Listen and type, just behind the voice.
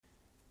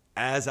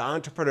as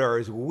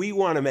entrepreneurs, we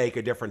want to make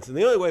a difference. And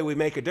the only way we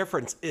make a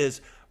difference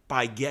is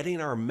by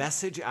getting our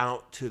message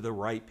out to the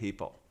right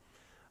people.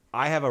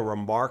 I have a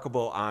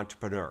remarkable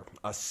entrepreneur,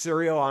 a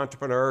serial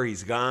entrepreneur.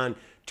 He's gone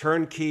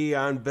turnkey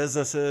on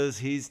businesses.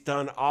 He's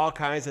done all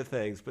kinds of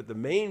things, but the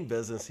main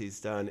business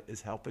he's done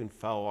is helping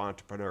fellow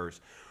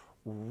entrepreneurs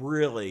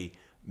really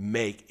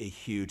make a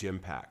huge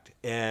impact.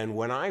 And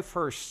when I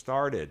first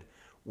started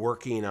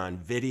working on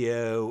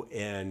video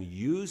and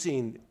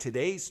using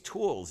today's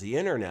tools, the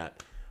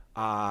internet,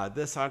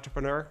 this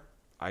entrepreneur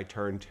I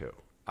turned to.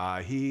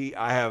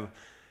 I've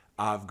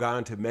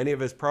gone to many of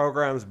his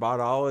programs, bought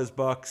all his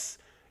books.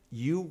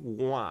 You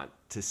want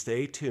to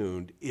stay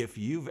tuned if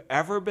you've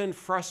ever been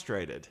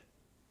frustrated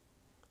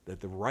that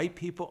the right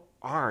people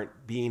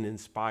aren't being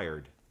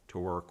inspired to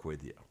work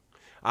with you.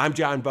 I'm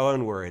John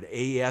Bowen. We're at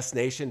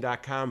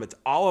aesnation.com. It's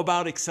all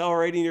about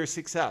accelerating your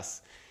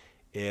success.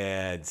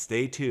 And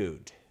stay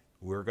tuned.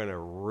 We're going to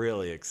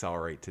really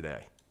accelerate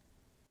today.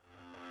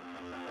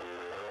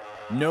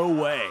 No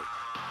way.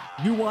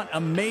 You want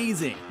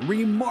amazing,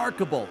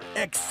 remarkable,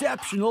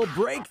 exceptional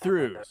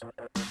breakthroughs.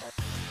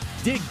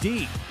 Dig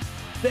deep.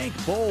 Think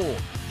bold.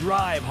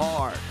 Drive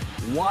hard.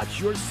 Watch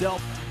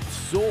yourself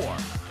soar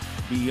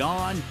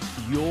beyond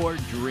your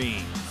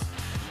dreams.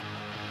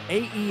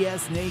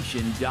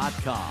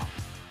 AESNation.com.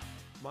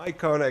 Mike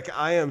Koenig,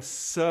 I am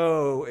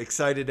so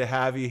excited to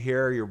have you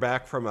here. You're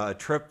back from a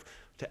trip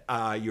to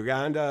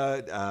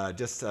Uganda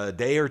just a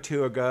day or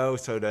two ago.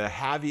 So to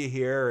have you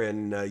here,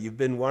 and you've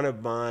been one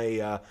of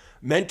my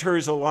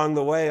mentors along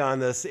the way on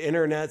this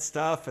internet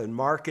stuff and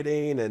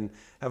marketing, and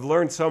have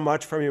learned so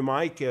much from you,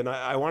 Mike. And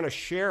I want to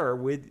share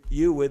with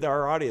you, with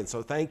our audience.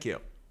 So thank you.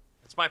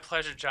 It's my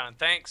pleasure, John.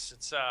 Thanks.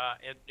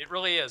 It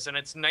really is, and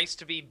it's nice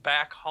to be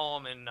back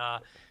home in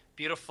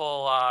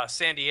beautiful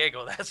San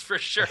Diego. That's for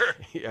sure.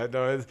 Yeah,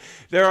 no,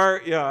 there are.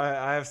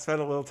 I have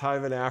spent a little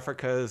time in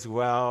Africa as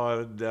well,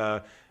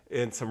 and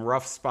in some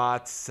rough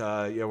spots,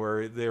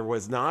 where there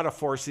was not a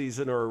Four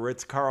Seasons or a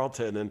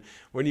Ritz-Carlton. And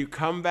when you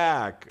come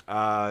back,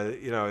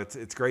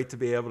 it's great to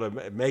be able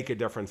to make a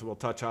difference. We'll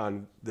touch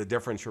on the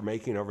difference you're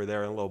making over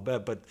there in a little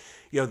bit, but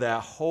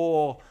that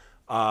whole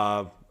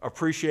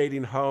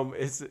appreciating home.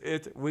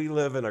 We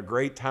live in a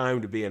great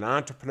time to be an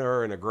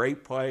entrepreneur in a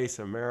great place,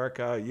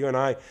 America. You and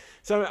I.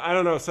 So I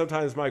don't know.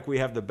 Sometimes, Mike, we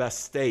have the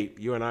best state.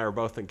 You and I are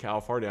both in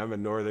California. I'm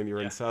in Northern.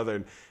 You're in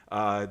Southern.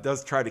 It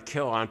does try to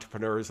kill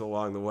entrepreneurs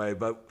along the way,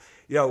 but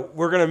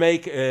we're going to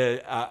make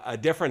a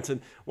difference. And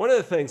one of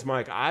the things,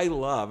 Mike, I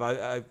love,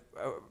 a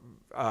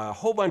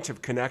whole bunch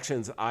of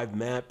connections I've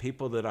met,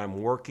 people that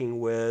I'm working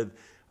with,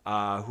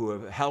 who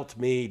have helped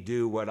me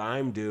do what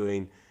I'm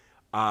doing,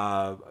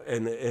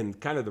 and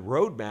kind of the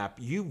roadmap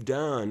you've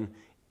done.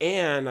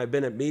 And I've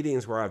been at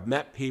meetings where I've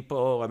met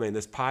people. I mean,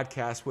 this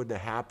podcast wouldn't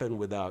have happened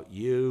without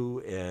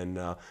you and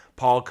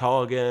Paul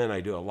Culligan.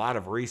 I do a lot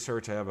of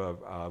research. I have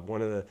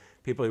one of the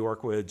people you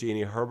work with,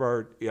 Jeannie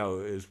Herbert,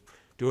 is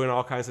doing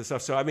all kinds of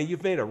stuff. So, I mean,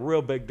 you've made a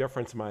real big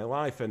difference in my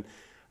life. And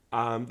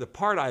the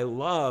part I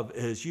love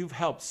is you've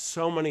helped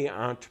so many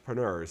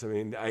entrepreneurs. I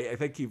mean, I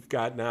think you've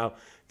got now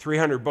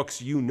 300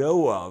 books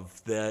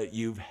of that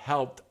you've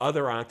helped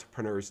other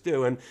entrepreneurs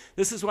do. And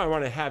this is why I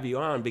want to have you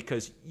on,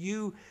 because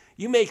you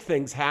make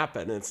things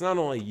happen. And it's not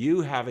only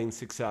you having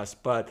success,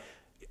 but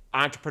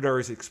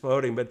entrepreneurs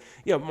exploding. But,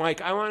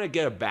 Mike, I want to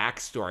get a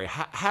backstory.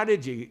 How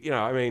did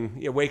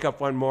you wake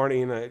up one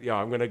morning and,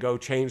 I'm going to go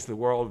change the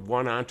world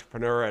one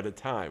entrepreneur at a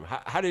time.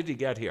 How did you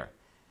get here?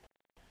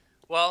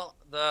 Well,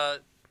 the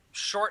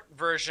short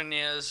version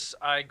is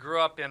I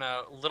grew up in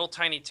a little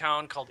tiny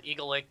town called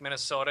Eagle Lake,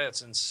 Minnesota.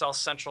 It's in south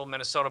central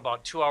Minnesota,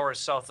 about 2 hours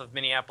south of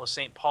Minneapolis,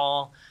 St.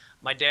 Paul.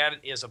 My dad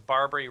is a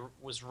barber. He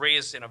was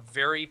raised in a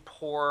very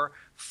poor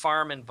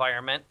farm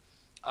environment.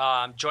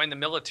 Joined the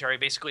military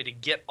basically to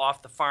get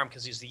off the farm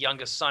because he's the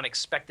youngest son,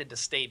 expected to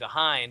stay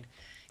behind.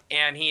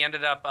 And he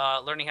ended up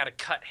learning how to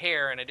cut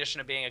hair in addition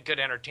to being a good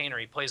entertainer.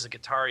 He plays the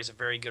guitar. He's a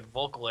very good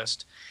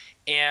vocalist.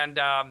 And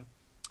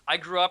I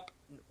grew up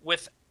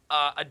with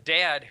a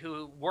dad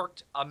who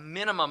worked a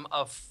minimum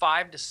of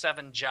 5 to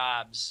 7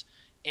 jobs.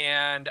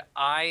 And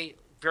I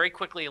very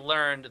quickly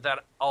learned that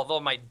although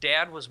my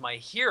dad was my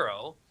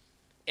hero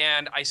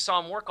and I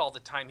saw him work all the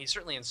time, he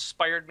certainly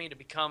inspired me to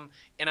become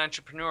an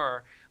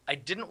entrepreneur. I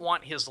didn't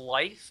want his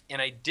life,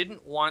 and I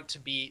didn't want to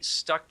be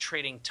stuck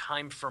trading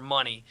time for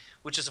money,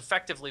 which is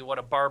effectively what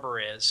a barber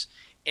is.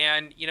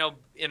 And,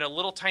 in a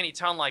little tiny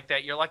town like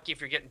that, you're lucky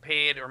if you're getting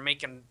paid or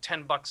making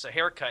 $10 a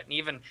haircut. And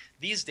even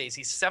these days,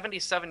 he's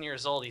 77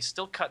 years old. He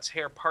still cuts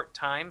hair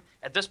part-time.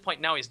 At this point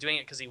now, he's doing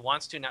it because he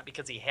wants to, not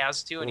because he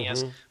has to. And he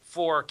has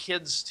 4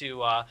 kids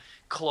to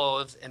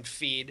clothe and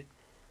feed.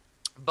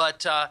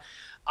 But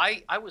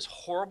I was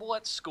horrible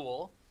at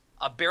school.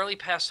 Barely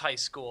passed high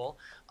school.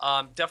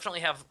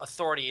 Definitely have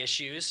authority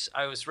issues.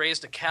 I was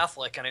raised a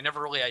Catholic, and I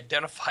never really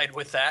identified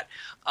with that.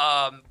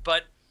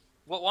 But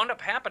what wound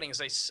up happening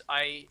is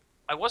I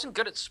I wasn't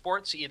good at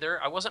sports either.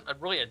 I wasn't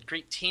really a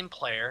great team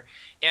player.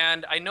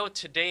 And I know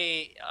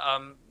today,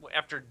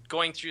 after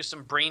going through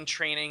some brain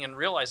training and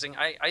realizing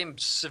I am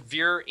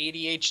severe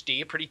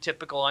ADHD, pretty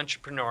typical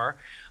entrepreneur.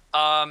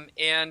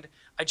 And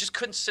I just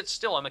couldn't sit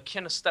still. I'm a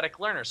kinesthetic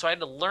learner. So I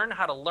had to learn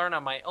how to learn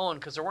on my own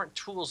because there weren't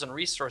tools and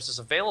resources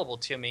available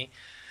to me.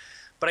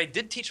 But I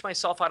did teach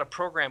myself how to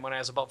program when I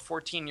was about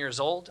 14 years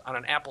old on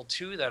an Apple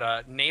II that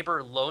a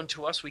neighbor loaned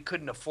to us. We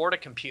couldn't afford a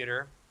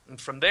computer. And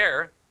from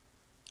there,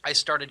 I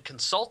started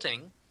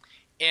consulting.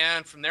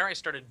 And from there, I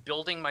started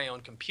building my own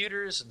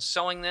computers and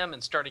selling them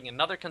and starting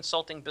another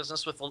consulting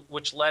business,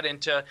 which led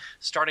into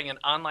starting an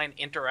online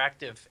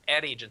interactive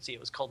ad agency.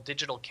 It was called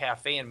Digital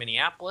Cafe in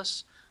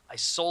Minneapolis. I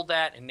sold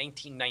that in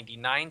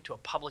 1999 to a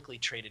publicly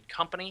traded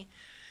company.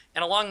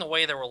 And along the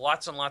way, there were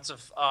lots and lots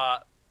of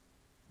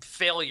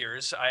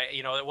failures.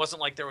 It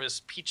wasn't like there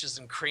was peaches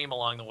and cream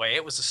along the way.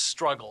 It was a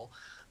struggle.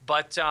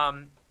 But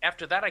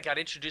after that, I got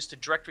introduced to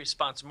direct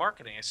response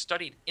marketing. I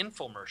studied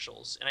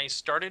infomercials, and I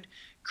started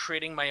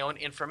creating my own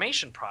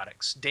information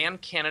products. Dan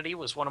Kennedy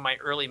was one of my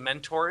early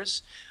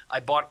mentors. I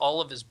bought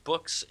all of his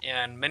books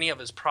and many of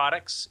his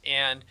products.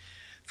 And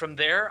from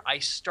there, I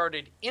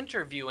started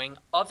interviewing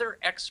other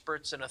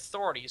experts and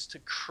authorities to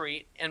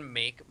create and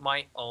make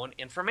my own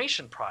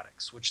information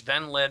products, which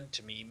then led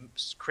to me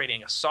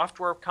creating a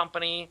software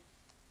company.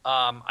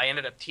 I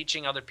ended up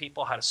teaching other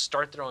people how to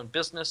start their own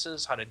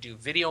businesses, how to do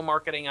video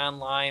marketing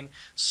online,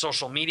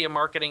 social media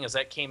marketing as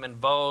that came in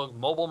vogue,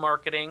 mobile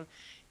marketing.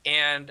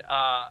 And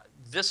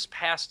this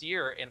past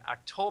year in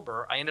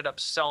October, I ended up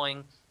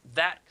selling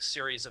that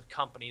series of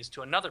companies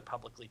to another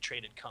publicly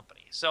traded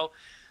company. So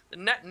the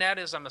net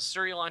is I'm a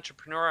serial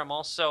entrepreneur. I'm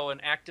also an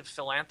active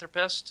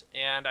philanthropist,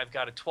 and I've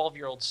got a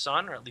 12-year-old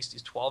son, or at least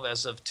he's 12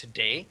 as of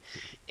today.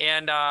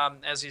 And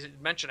as you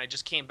mentioned, I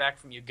just came back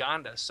from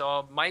Uganda.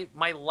 So my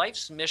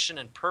life's mission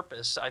and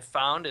purpose, I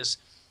found, is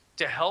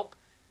to help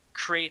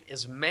create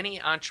as many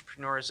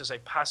entrepreneurs as I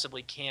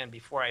possibly can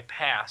before I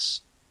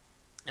pass.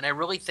 And I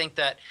really think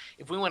that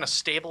if we want to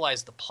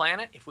stabilize the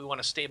planet, if we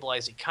want to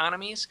stabilize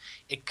economies,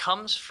 it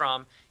comes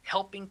from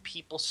helping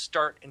people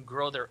start and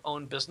grow their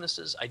own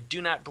businesses. I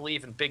do not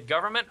believe in big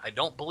government. I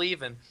don't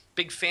believe in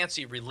big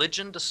fancy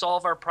religion to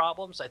solve our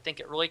problems. I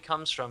think it really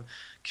comes from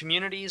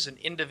communities and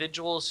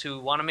individuals who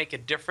want to make a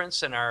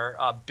difference and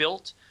are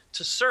built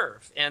to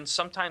serve and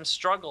sometimes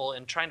struggle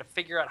in trying to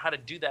figure out how to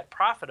do that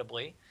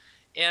profitably.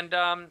 And,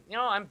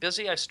 I'm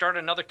busy. I started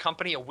another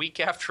company a week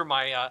after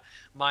my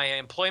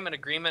employment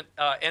agreement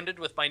ended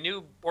with my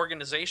new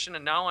organization,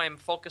 and now I'm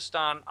focused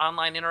on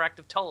online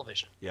interactive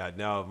television. Yeah,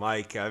 no,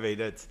 Mike, I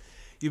mean,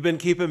 you've been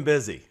keeping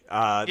busy.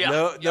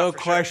 No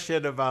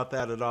question about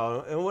that at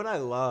all. And what I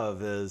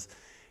love is,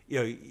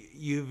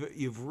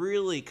 you've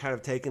really kind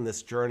of taken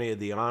this journey of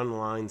the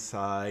online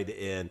side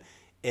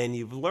and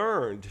you've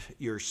learned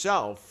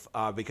yourself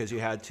because you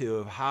had to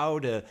of how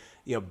to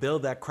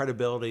build that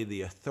credibility,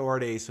 the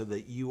authority, so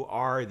that you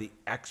are the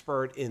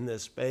expert in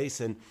this space.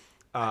 And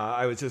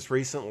I was just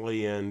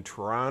recently in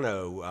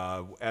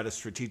Toronto at a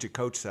strategic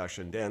coach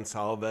session. Dan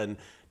Sullivan.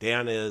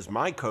 Dan is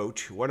my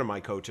coach, one of my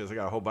coaches. I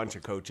got a whole bunch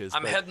of coaches.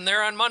 I'm heading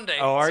there on Monday.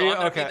 Oh, are you?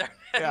 I'm okay.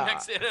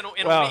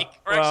 In a week,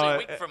 or actually a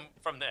week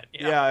from then.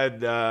 Yeah,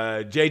 and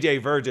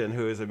JJ Virgin,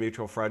 who is a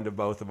mutual friend of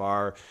both of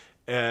our.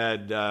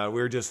 And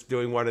we were just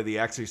doing one of the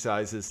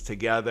exercises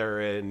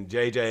together, and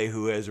JJ,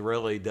 who has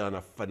really done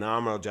a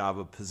phenomenal job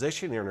of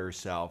positioning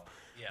herself,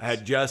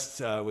 had just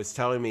was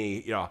telling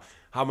me,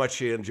 how much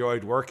she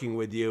enjoyed working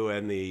with you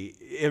and the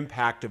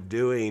impact of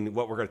doing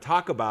what we're going to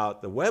talk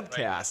about, the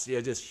webcast.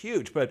 Right. Just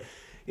huge. But,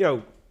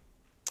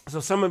 so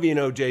some of you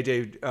know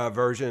JJ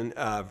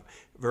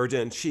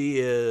Virgin. She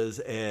is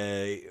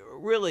a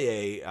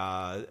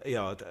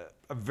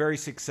very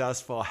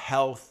successful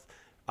health.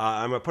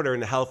 I'm going to put her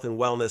in the health and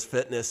wellness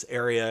fitness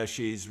area.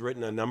 She's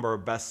written a number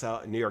of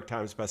New York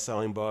Times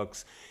bestselling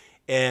books.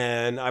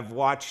 And I've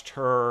watched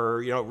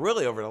her,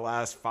 really over the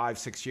last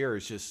 5-6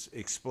 years just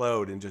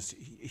explode and just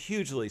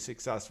hugely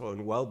successful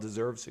and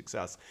well-deserved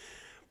success.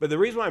 But the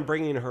reason why I'm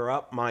bringing her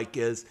up, Mike,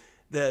 is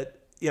that,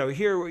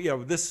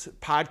 this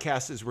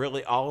podcast is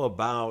really all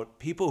about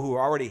people who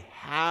already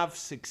have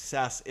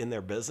success in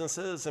their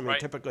businesses. I mean,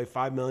 typically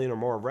 5 million or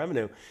more of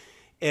revenue.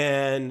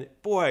 And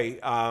boy,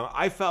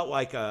 I felt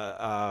like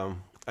a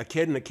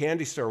kid in a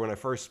candy store when I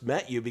first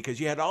met you because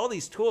you had all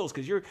these tools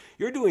because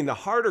you're doing the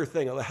harder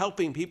thing of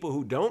helping people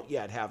who don't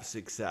yet have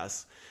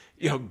success,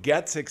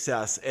 get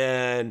success.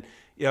 And,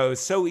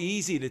 it's so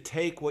easy to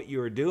take what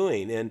you're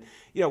doing. And,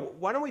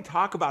 why don't we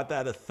talk about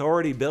that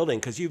authority building?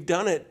 Because you've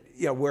done it,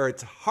 where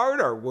it's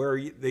harder, where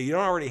you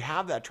don't already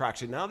have that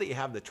traction. Now that you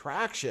have the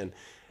traction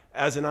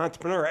as an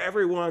entrepreneur,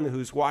 everyone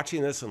who's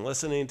watching this and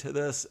listening to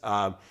this,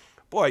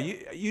 boy,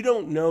 you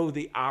don't know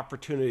the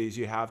opportunities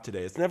you have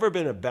today. It's never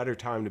been a better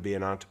time to be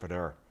an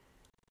entrepreneur.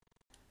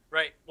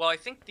 Right. Well, I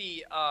think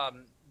the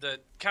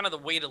kind of the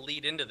way to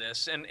lead into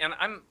this, and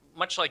I'm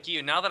much like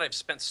you, now that I've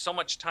spent so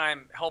much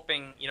time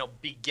helping,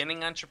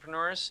 beginning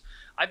entrepreneurs,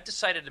 I've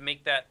decided to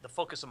make that the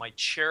focus of my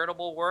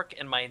charitable work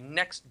and my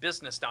next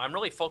business. Now, I'm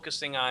really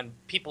focusing on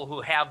people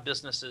who have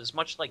businesses,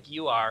 much like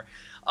you are,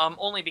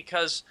 only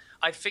because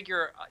I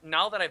figure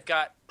now that I've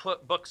got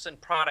books and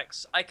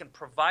products, I can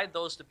provide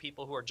those to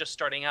people who are just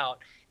starting out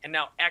and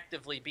now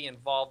actively be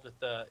involved with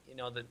the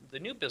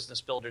new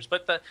business builders.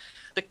 But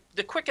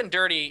the quick and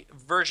dirty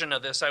version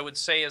of this, I would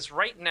say, is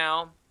right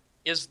now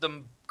is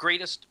the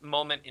greatest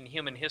moment in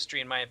human history,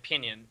 in my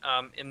opinion.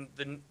 And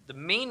the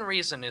main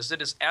reason is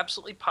it is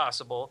absolutely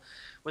possible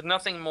with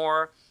nothing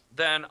more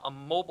than a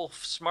mobile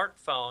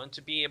smartphone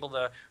to be able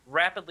to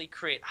rapidly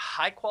create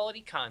high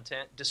quality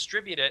content,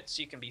 distribute it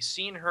so you can be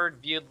seen, heard,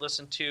 viewed,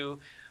 listened to,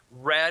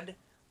 read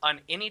on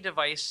any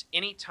device,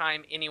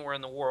 anytime, anywhere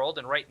in the world.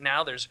 And right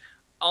now there's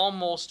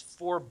almost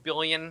 4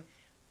 billion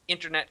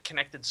internet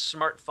connected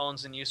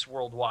smartphones in use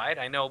worldwide.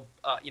 I know,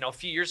 a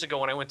few years ago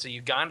when I went to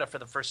Uganda for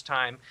the first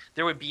time,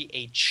 there would be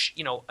a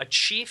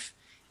chief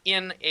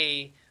in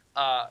a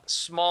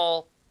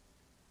small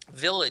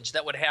village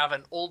that would have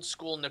an old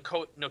school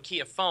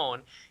Nokia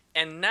phone.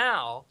 And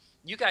now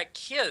you got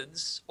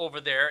kids over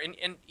there,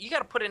 and you got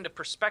to put into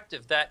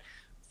perspective that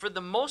for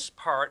the most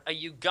part, a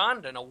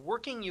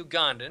working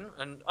Ugandan,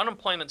 and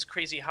unemployment's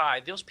crazy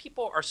high, those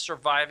people are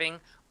surviving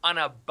on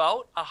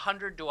about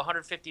 $100 to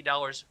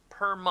 $150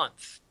 per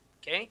month,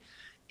 okay?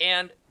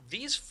 And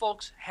these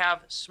folks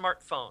have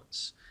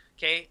smartphones,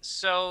 okay?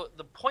 So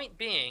the point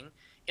being,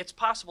 it's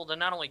possible to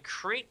not only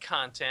create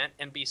content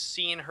and be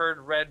seen, heard,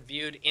 read,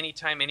 viewed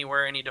anytime,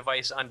 anywhere, any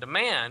device on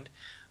demand,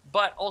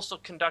 but also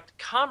conduct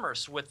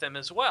commerce with them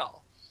as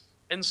well.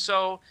 And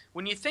so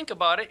when you think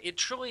about it, it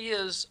truly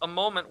is a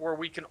moment where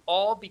we can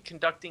all be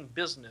conducting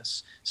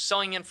business,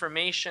 selling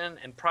information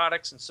and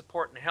products and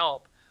support and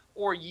help,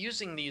 or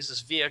using these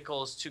as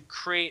vehicles to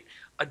create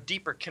a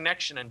deeper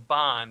connection and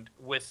bond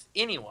with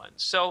anyone.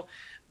 So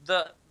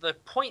the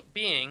point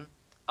being,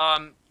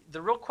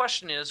 the real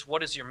question is,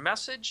 what is your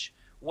message?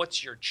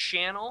 What's your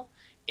channel?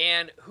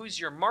 And who's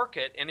your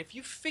market? And if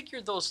you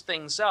figure those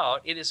things out,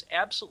 it is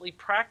absolutely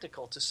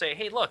practical to say,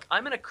 hey, look,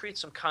 I'm going to create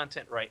some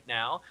content right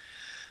now.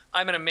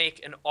 I'm going to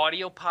make an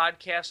audio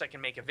podcast. I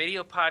can make a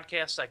video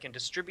podcast. I can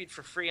distribute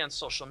for free on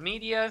social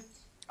media.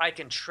 I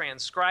can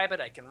transcribe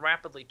it. I can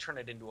rapidly turn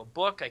it into a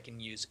book. I can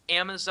use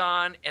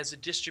Amazon as a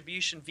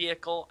distribution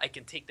vehicle. I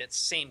can take that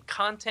same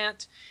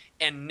content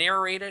and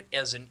narrate it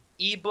as an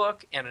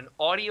ebook and an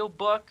audio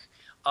book.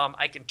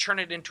 I can turn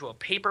it into a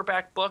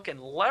paperback book and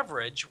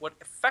leverage what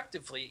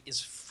effectively is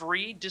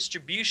free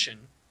distribution.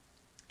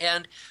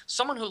 And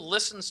someone who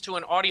listens to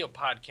an audio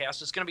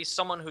podcast is going to be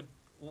someone who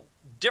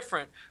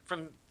different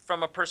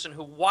from a person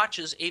who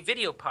watches a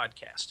video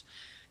podcast.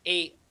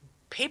 A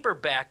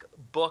paperback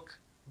book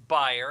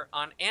buyer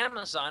on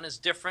Amazon is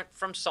different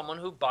from someone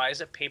who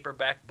buys a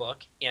paperback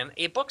book in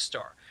a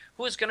bookstore,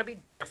 who is going to be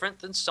different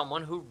than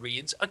someone who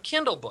reads a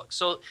Kindle book.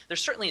 So there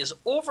certainly is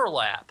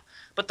overlap,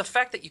 but the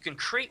fact that you can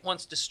create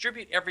once,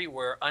 distribute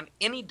everywhere on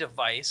any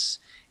device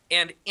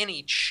and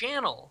any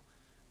channel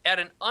at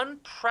an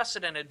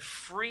unprecedented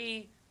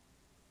free,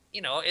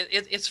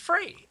 it's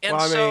free. And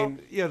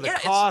the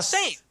cost.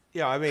 It's insane.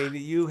 Yeah, I mean,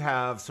 you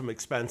have some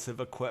expensive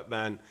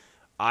equipment.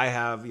 I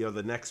have,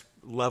 the next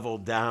level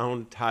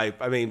down type.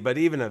 I mean, but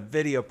even a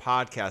video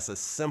podcast, a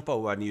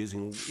simple one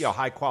using,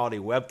 high quality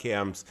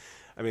webcams,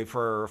 I mean,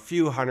 for a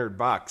few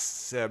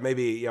 $100,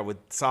 maybe, with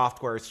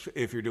software,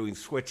 if you're doing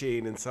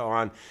switching and so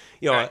on,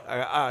 Right.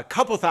 a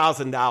couple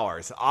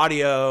 $1,000,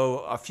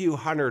 audio, a few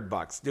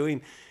 $100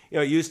 doing,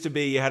 it used to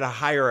be you had to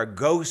hire a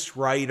ghost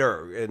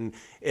writer, and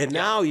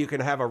now you can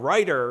have a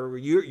writer.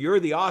 You're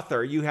the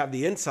author. You have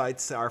the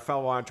insights, our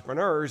fellow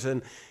entrepreneurs,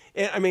 and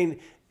I mean,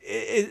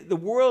 the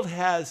world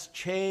has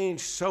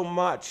changed so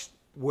much.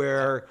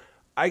 Where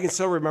I can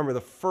still remember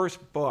the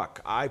first book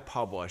I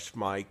published,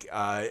 Mike.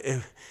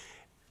 I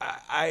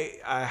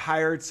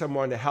hired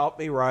someone to help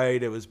me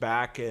write. It was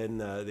back in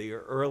the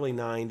early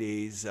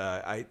 '90s.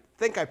 I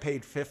think I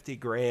paid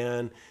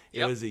 $50,000.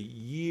 It was a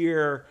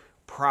year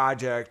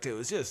project. It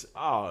was just, it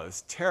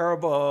was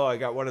terrible. I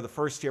got one of the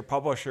first year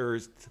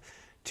publishers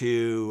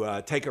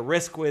to take a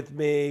risk with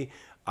me.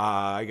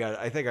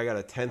 I think I got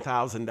a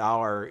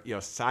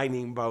 $10,000,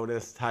 signing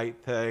bonus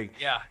type thing.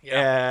 Yeah.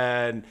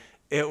 And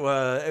it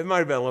might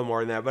have been a little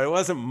more than that, but it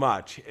wasn't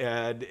much.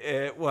 And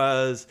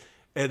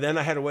then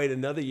I had to wait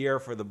another year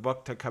for the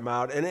book to come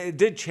out, and it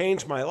did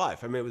change my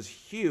life. I mean, it was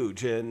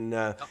huge. And,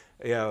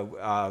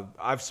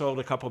 I've sold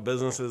a couple of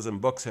businesses, and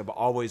books have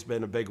always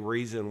been a big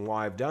reason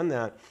why I've done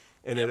that.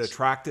 And it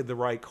attracted the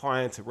right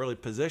clients. It really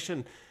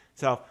positioned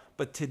itself.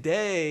 But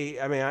today,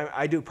 I mean,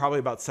 I do probably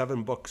about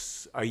 7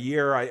 books a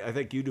year. I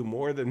think you do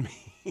more than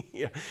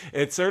me.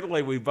 And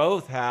certainly we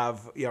both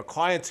have,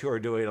 clients who are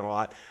doing a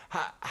lot.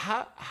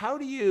 How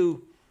do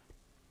you,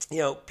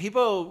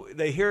 people,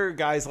 they hear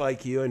guys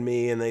like you and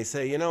me, and they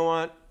say, you know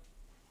what?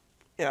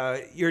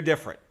 You're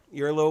different.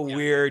 You're a little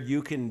weird.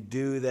 You can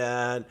do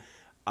that.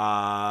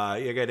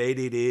 You got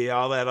ADD,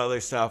 all that other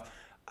stuff.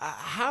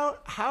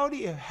 how do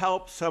you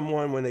help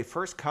someone when they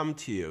first come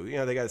to you? You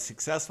know, they got a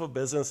successful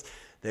business.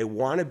 They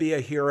want to be a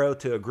hero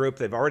to a group.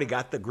 They've already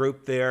got the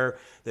group there.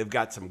 They've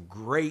got some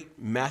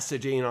great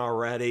messaging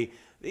already.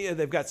 You know,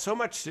 they've got so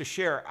much to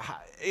share.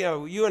 You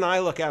know, you and I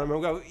look at them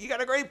and go, you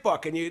got a great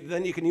book, and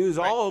then you can use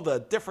all the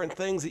different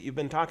things that you've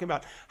been talking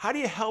about. How do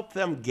you help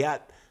them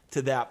get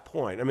to that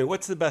point? I mean,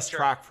 what's the best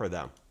track for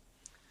them?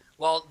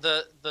 Well,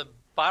 the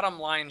bottom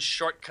line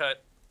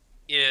shortcut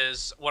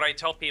is what I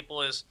tell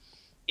people is,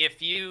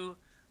 if you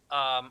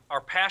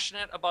are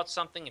passionate about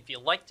something, if you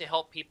like to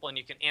help people and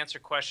you can answer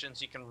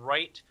questions, you can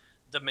write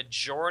the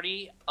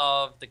majority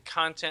of the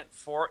content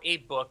for a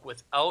book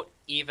without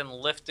even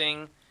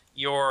lifting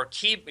your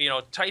key,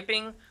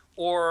 typing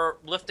or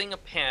lifting a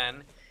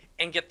pen,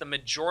 and get the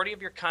majority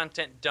of your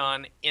content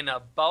done in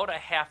about a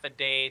half a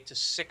day to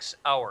 6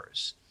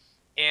 hours.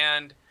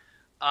 And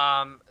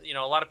a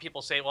lot of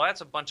people say, well,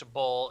 that's a bunch of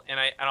bull, and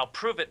I'll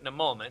prove it in a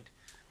moment.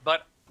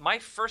 But my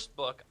first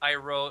book I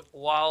wrote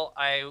while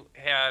I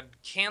had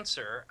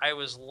cancer. I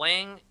was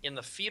laying in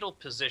the fetal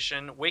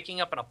position,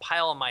 waking up in a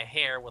pile of my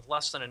hair with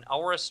less than an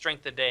hour of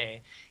strength a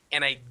day,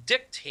 and I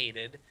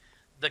dictated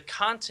the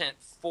content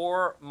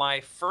for my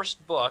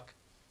first book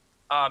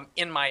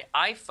in my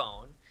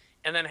iPhone,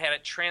 and then had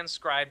it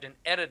transcribed and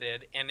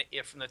edited. And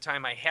from the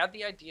time I had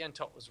the idea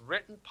until it was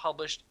written,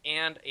 published,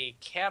 and a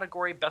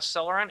category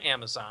bestseller on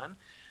Amazon,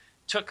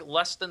 took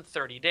less than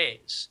 30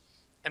 days.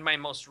 And my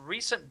most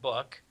recent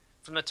book,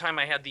 from the time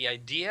I had the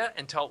idea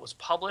until it was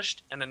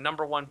published and a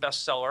 #1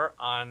 bestseller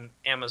on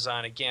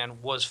Amazon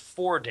again, was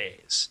 4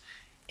 days.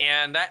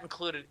 And that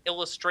included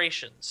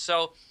illustrations.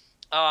 So,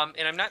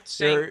 and I'm not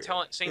saying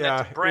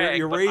that to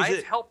brag, but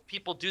I've helped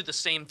people do the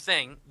same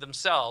thing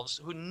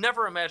themselves who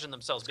never imagined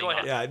themselves being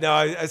on. Yeah, no,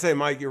 I say,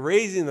 Mike, you're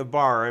raising the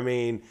bar. I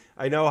mean,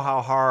 I know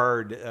how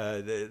hard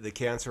the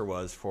cancer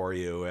was for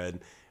you,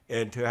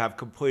 and to have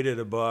completed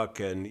a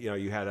book, and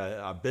you had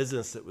a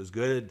business that was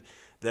good,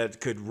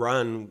 that could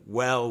run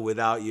well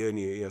without you, and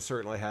you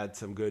certainly had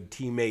some good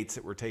teammates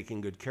that were taking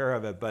good care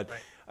of it. But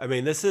I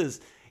mean, this is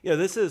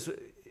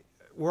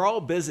we're all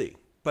busy.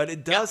 But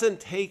it doesn't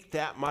take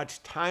that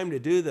much time to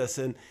do this,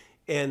 and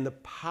the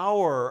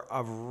power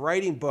of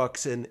writing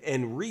books and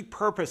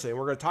repurposing.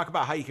 We're going to talk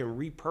about how you can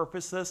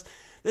repurpose this.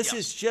 This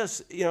is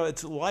just,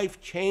 it's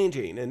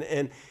life-changing.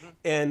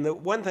 And the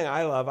one thing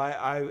I love,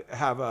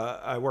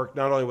 I work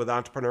not only with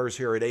entrepreneurs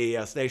here at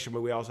AES Nation,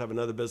 but we also have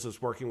another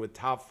business working with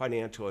top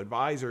financial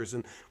advisors,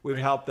 and we've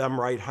helped them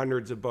write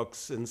hundreds of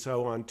books and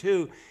so on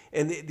too.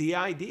 And the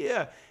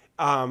idea,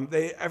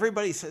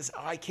 everybody says,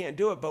 oh, I can't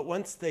do it. But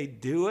once they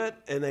do it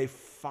and they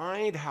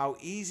find how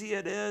easy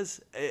it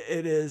is,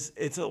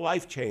 it's a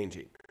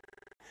life-changing.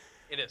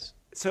 It is.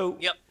 So,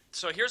 yep.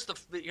 So here's the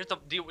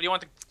do you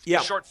want the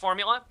short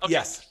formula? Okay.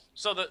 Yes.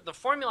 So the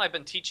formula I've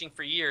been teaching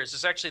for years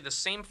is actually the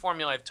same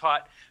formula I've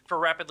taught for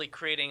rapidly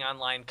creating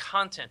online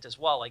content as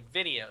well, like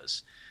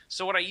videos.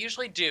 So what I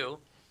usually do,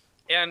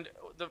 and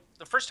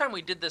the first time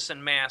we did this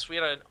in mass, we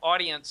had an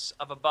audience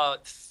of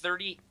about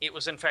 30. It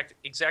was, in fact,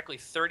 exactly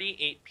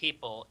 38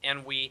 people,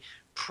 and we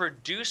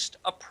produced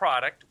a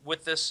product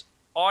with this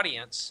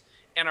audience,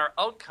 and our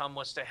outcome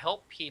was to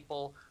help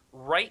people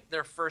write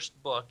their first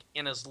book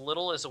in as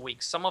little as a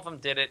week. Some of them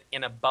did it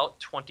in about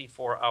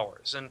 24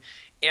 hours.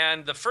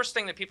 And the first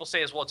thing that people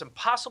say is, well, it's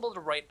impossible to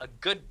write a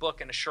good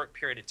book in a short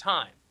period of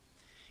time.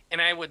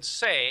 And I would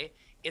say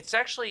it's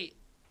actually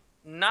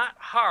not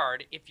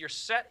hard if you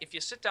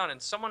sit down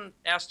and someone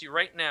asked you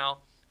right now,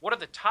 what are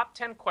the top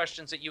 10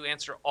 questions that you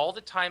answer all the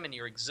time in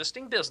your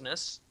existing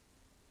business,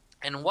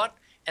 and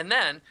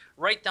then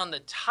write down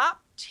the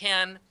top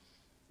 10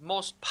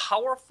 most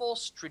powerful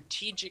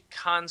strategic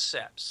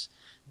concepts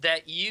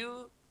that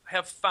you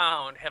have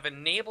found have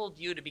enabled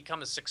you to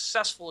become as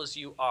successful as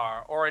you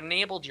are, or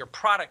enabled your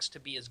products to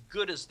be as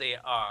good as they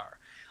are.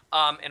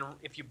 And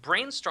if you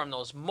brainstorm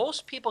those,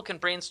 most people can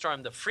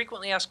brainstorm the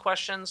frequently asked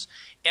questions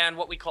and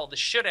what we call the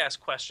should ask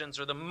questions,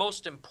 or the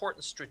most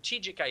important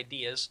strategic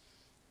ideas,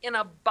 in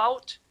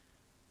about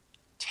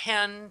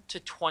 10 to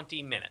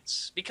 20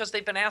 minutes, because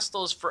they've been asked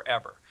those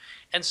forever.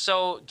 And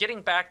so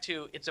getting back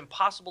to, it's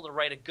impossible to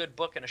write a good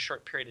book in a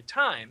short period of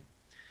time.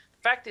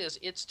 The fact is,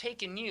 it's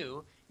taken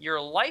you your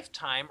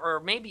lifetime, or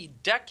maybe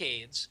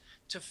decades,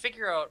 to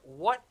figure out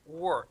what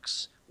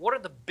works. What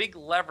are the big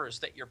levers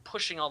that you're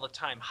pushing all the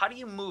time? How do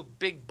you move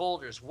big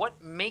boulders?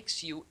 What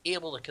makes you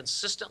able to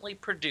consistently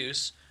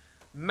produce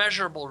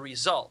measurable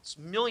results,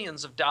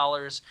 millions of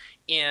dollars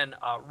in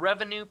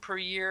revenue per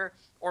year,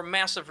 or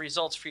massive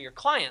results for your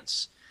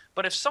clients?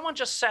 But if someone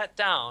just sat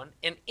down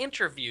and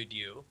interviewed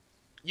you,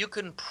 you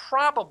can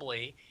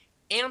probably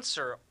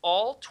answer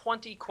all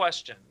 20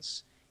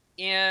 questions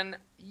in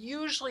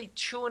usually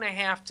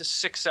 2.5 to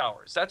 6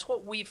 hours. That's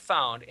what we've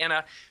found. And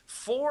a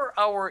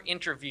 4-hour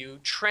interview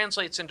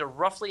translates into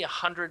roughly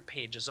 100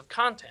 pages of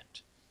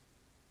content.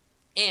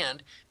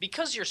 And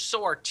because you're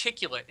so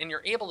articulate and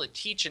you're able to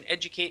teach and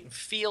educate and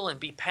feel and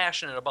be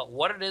passionate about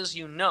what it is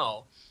you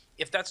know,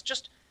 if that's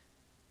just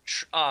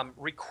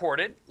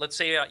recorded. Let's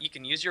say you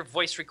can use your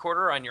voice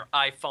recorder on your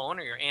iPhone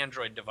or your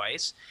Android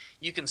device.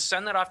 You can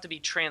send that off to be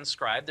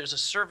transcribed. There's a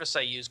service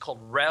I use called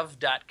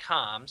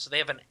rev.com. So they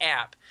have an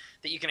app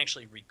that you can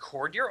actually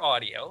record your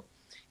audio,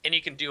 and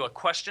you can do a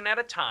question at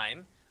a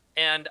time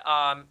and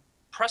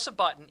press a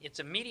button. It's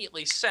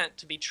immediately sent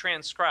to be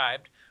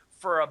transcribed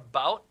for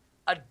about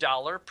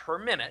 $1 per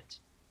minute.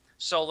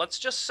 So let's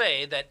just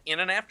say that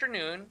in an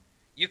afternoon,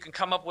 you can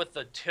come up with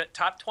the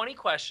top 20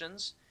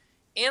 questions,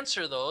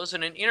 answer those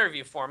in an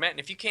interview format. And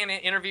if you can't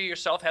interview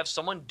yourself, have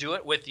someone do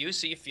it with you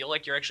so you feel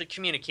like you're actually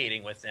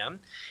communicating with them.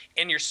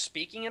 And you're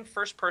speaking in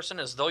first person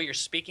as though you're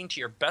speaking to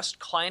your best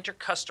client or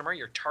customer,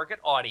 your target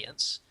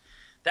audience.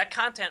 That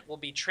content will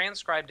be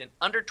transcribed in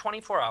under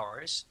 24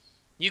 hours.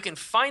 You can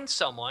find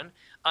someone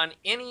on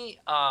any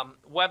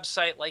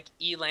website like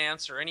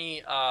Elance or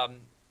any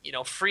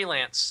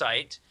freelance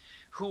site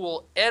who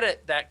will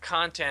edit that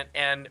content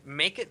and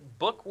make it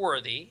book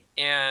worthy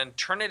and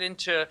turn it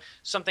into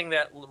something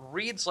that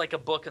reads like a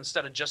book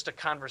instead of just a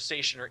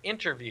conversation or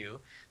interview.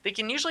 They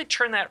can usually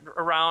turn that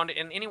around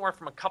in anywhere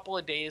from a couple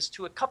of days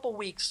to a couple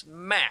weeks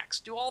max.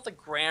 Do all the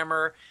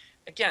grammar.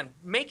 Again,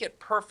 make it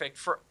perfect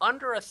for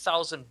under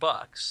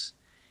 $1,000,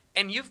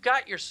 and you've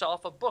got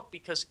yourself a book,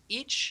 because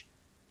each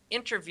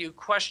interview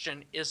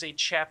question is a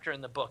chapter in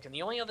the book. And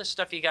the only other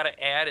stuff you got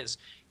to add is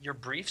your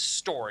brief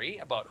story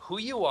about who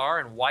you are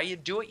and why you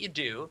do what you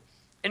do,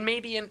 and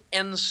maybe an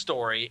end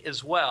story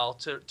as well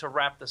to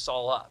wrap this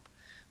all up.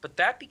 But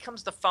that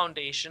becomes the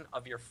foundation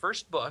of your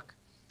first book,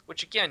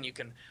 which again, you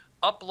can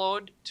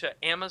upload to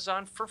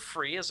Amazon for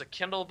free as a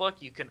Kindle book.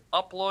 You can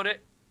upload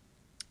it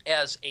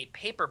as a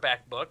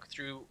paperback book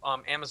through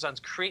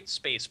Amazon's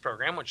CreateSpace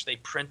program, which they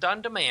print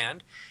on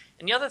demand.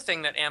 And the other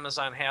thing that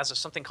Amazon has is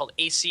something called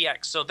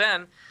ACX. So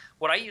then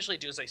what I usually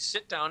do is I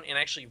sit down and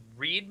actually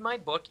read my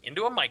book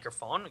into a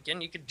microphone.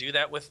 Again, you could do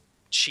that with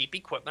cheap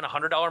equipment. A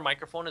 $100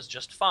 microphone is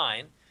just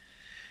fine.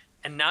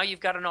 And now you've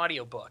got an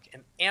audiobook,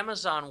 and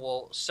Amazon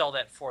will sell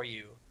that for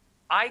you.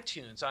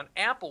 iTunes on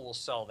Apple will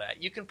sell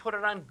that. You can put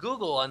it on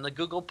Google, on the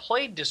Google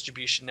Play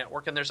distribution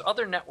network, and there's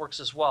other networks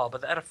as well.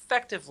 But that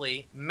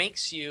effectively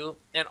makes you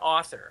an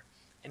author.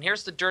 And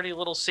here's the dirty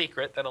little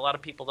secret that a lot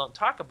of people don't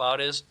talk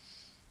about is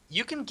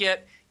you can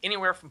get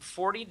anywhere from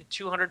 40 to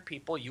 200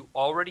 people you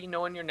already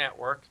know in your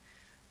network.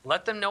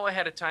 Let them know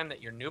ahead of time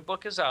that your new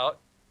book is out,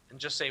 and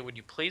just say, would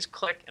you please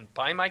click and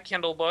buy my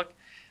Kindle book?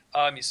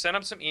 You send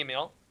them some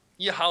email.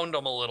 You hound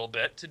them a little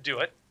bit to do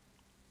it,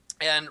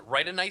 and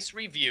write a nice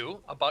review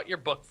about your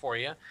book for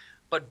you.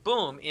 But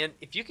boom,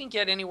 if you can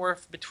get anywhere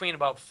between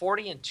about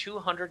 40 and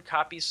 200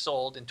 copies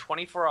sold in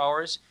 24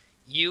 hours,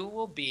 you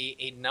will be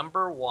a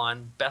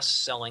 #1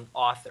 best-selling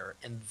author.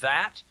 And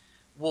that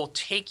will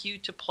take you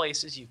to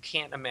places you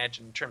can't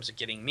imagine in terms of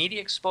getting media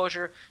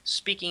exposure,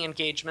 speaking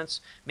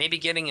engagements, maybe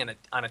getting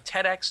on a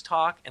TEDx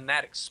talk, and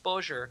that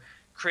exposure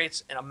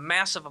creates a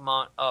massive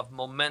amount of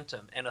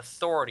momentum and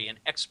authority and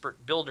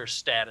expert builder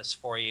status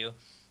for you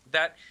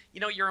that,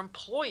 your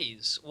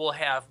employees will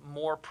have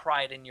more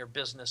pride in your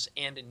business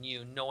and in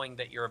you knowing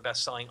that you're a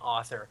best-selling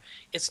author.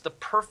 It's the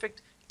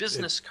perfect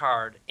business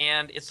card,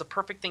 and it's the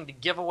perfect thing to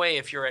give away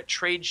if you're at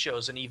trade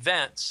shows and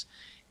events.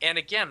 And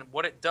again,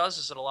 what it does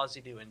is it allows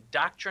you to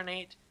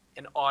indoctrinate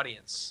an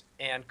audience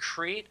and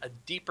create a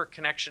deeper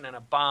connection and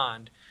a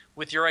bond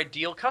with your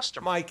ideal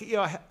customer. Mike,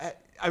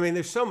 I mean,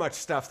 there's so much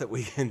stuff that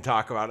we can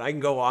talk about. I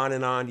can go on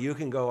and on. You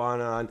can go on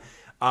and on.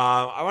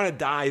 I want to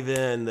dive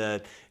in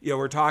that,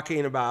 we're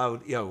talking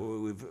about,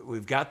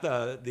 we've got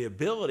the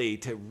ability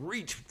to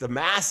reach the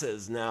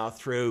masses now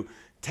through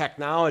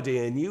technology.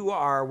 And you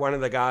are one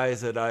of the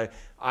guys that I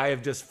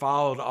have just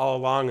followed all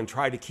along and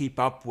tried to keep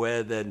up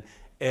with.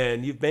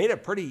 And you've made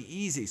it pretty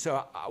easy. So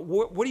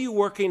what are you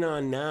working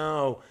on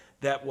now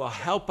that will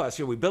help us?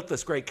 We built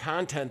this great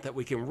content that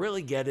we can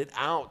really get it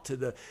out to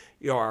the,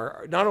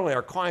 not only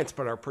our clients,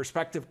 but our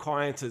prospective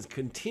clients, and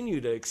continue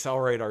to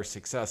accelerate our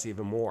success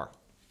even more.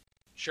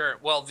 Sure.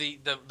 Well,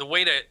 the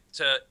way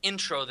to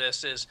intro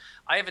this is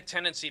I have a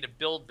tendency to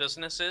build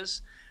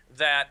businesses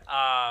that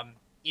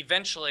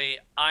eventually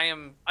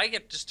I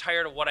get just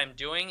tired of what I'm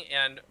doing,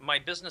 and my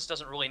business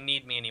doesn't really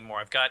need me anymore.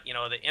 I've got,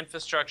 the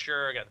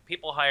infrastructure, I got the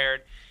people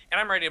hired, and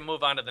I'm ready to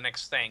move on to the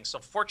next thing. So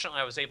fortunately,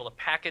 I was able to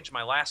package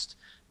my last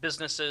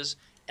businesses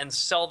and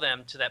sell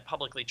them to that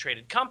publicly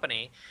traded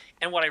company.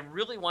 And what I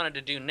really wanted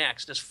to do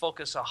next is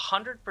focus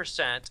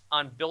 100%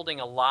 on building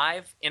a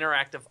live,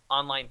 interactive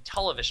online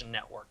television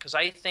network. Because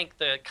I think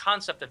the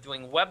concept of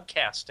doing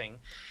webcasting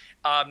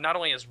not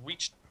only has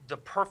reached the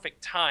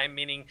perfect time,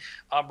 meaning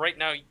right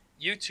now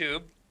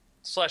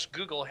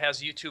YouTube/Google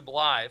has YouTube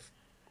Live.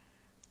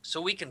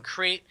 So we can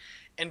create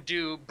and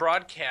do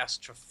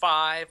broadcasts for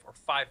 5 or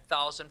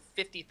 5,000,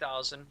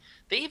 50,000.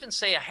 They even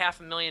say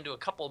 500,000 to a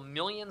couple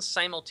million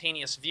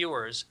simultaneous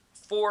viewers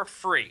for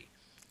free.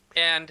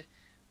 And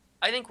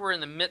I think we're in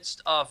the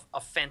midst of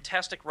a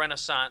fantastic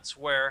renaissance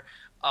where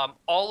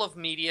all of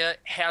media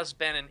has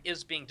been and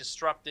is being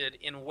disrupted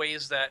in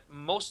ways that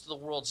most of the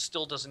world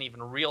still doesn't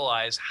even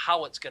realize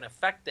how it's going to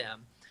affect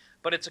them.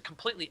 but it's a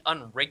completely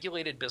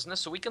unregulated business.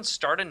 So we can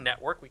start a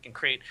network. We can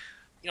create,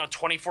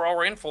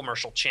 24-hour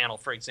infomercial channel,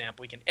 for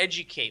example. We can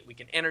educate, we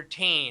can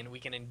entertain, we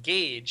can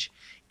engage.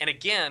 And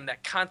again,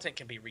 that content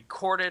can be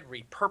recorded,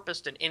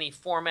 repurposed in any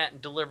format,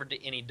 and delivered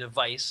to any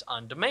device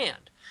on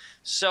demand.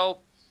 So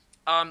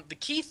the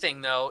key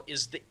thing, though,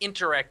 is the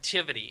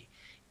interactivity.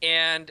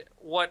 And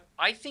what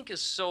I think is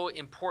so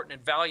important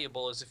and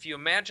valuable is if you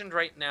imagined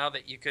right now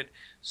that you could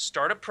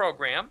start a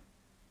program,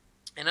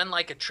 and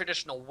unlike a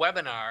traditional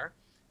webinar,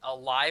 a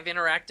live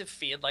interactive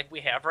feed like we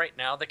have right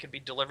now that could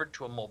be delivered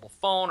to a mobile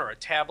phone or a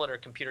tablet or a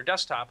computer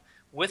desktop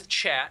with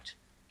chat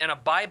and a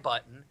buy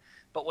button.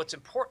 But what's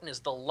important is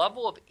the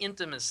level of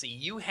intimacy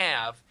you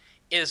have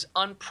is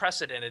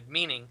unprecedented,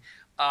 meaning,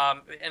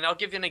 and I'll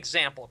give you an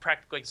example, a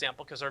practical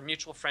example, because our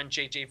mutual friend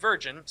JJ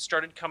Virgin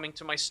started coming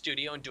to my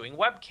studio and doing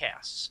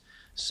webcasts.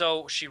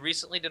 So she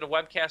recently did a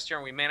webcast here,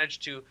 and we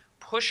managed to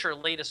push her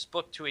latest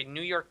book to a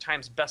New York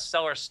Times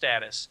bestseller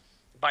status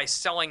by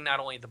selling not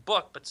only the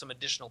book, but some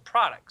additional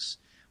products.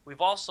 We've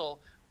also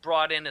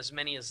brought in as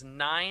many as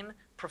 9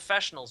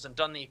 professionals and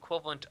done the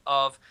equivalent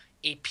of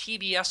a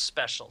PBS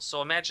special.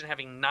 So imagine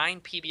having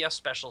 9 PBS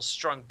specials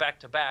strung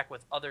back to back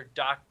with other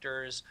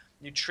doctors,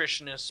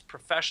 nutritionists,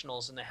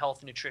 professionals in the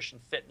health, nutrition,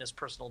 fitness,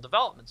 personal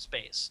development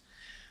space.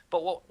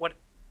 But what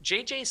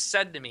JJ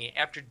said to me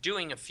after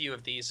doing a few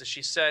of these is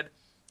she said,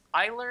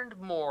 I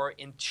learned more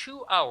in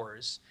 2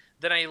 hours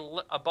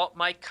about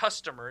my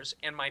customers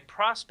and my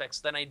prospects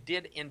than I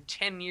did in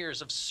 10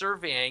 years of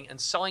surveying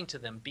and selling to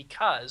them,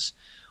 because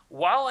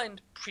while I'm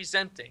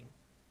presenting,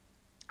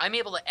 I'm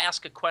able to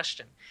ask a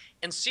question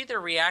and see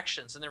their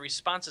reactions and their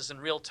responses in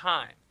real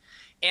time.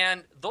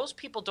 And those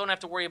people don't have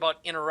to worry about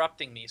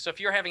interrupting me. So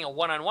if you're having a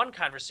one-on-one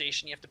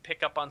conversation, you have to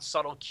pick up on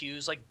subtle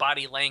cues like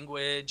body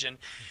language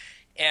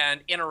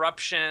and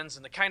interruptions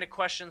and the kind of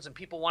questions, and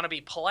people want to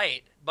be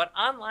polite. But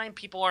online,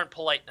 people aren't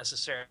polite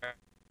necessarily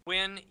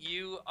when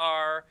you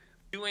are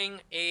doing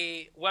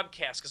a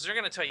webcast, because they're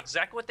going to tell you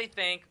exactly what they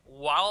think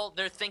while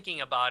they're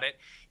thinking about it.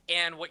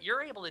 And what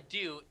you're able to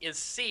do is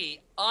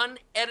see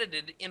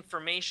unedited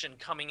information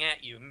coming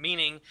at you,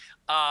 meaning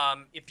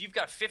if you've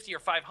got 50 or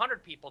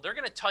 500 people, they're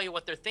going to tell you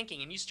what they're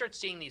thinking, and you start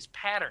seeing these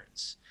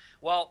patterns.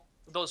 Well,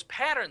 those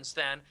patterns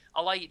then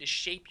allow you to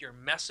shape your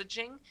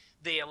messaging.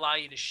 They allow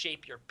you to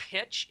shape your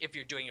pitch if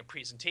you're doing a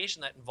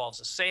presentation that involves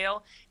a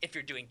sale. If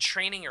you're doing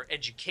training or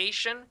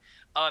education,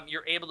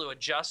 you're able to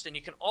adjust, and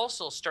you can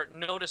also start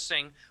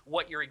noticing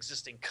what your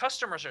existing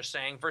customers are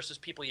saying versus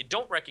people you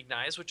don't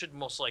recognize, which would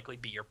most likely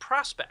be your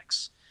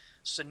prospects.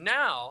 So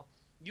now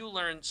you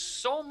learn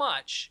so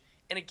much,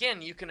 and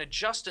again, you can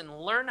adjust and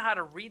learn how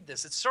to read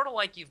this. It's sort of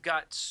like you've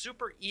got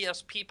super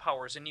ESP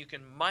powers and you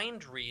can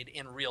mind read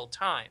in real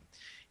time.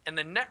 And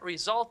the net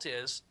result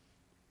is,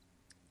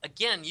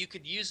 again, you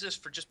could use this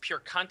for just pure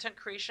content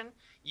creation.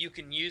 You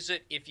can use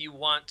it if you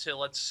want to,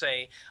 let's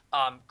say,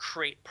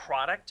 create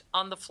product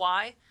on the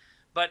fly.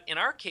 But in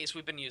our case,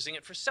 we've been using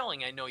it for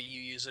selling. I know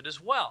you use it as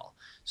well.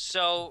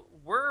 So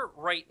we're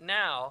right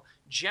now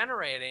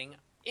generating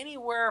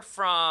anywhere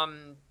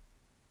from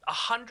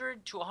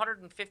 $100 to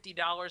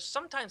 $150,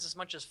 sometimes as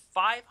much as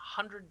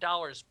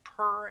 $500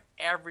 per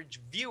average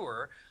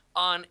viewer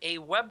on a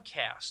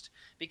webcast,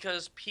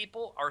 because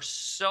people are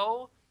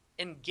so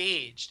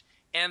engaged.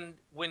 And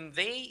when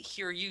they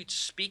hear you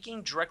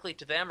speaking directly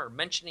to them or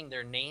mentioning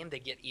their name, they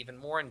get even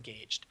more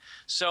engaged.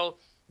 So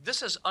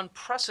this is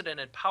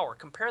unprecedented power.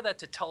 Compare that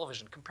to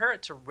television. Compare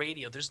it to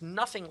radio. There's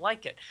nothing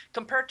like it.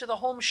 Compare it to the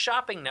home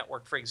shopping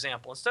network, for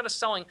example. Instead of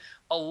selling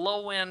a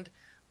low-end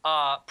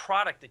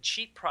product, a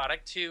cheap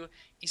product, to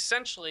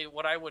essentially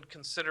what I would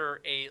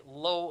consider a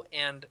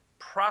low-end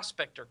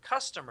prospect or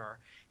customer,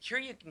 here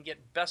you can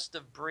get best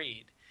of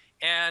breed.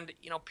 And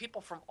people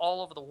from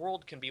all over the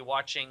world can be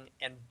watching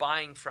and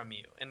buying from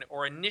you,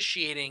 or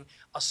initiating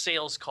a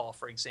sales call,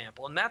 for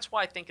example. And that's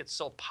why I think it's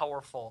so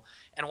powerful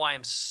and why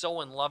I'm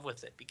so in love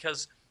with it,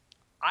 because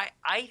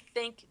I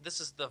think this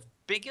is the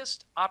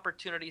biggest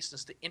opportunity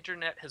since the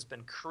internet has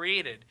been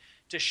created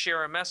to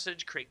share a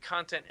message, create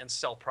content, and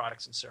sell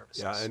products and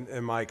services. Yeah,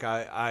 and Mike,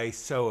 I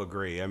so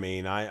agree. I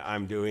mean,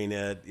 I'm doing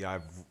it.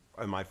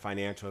 I'm my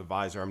financial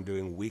advisor. I'm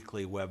doing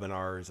weekly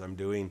webinars. I'm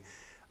doing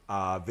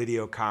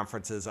video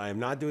conferences. I am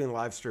not doing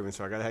live streaming,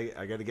 so I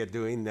got to get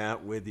doing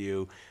that with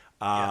you.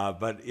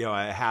 But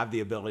I have the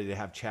ability to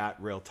have chat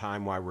real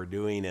time while we're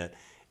doing it,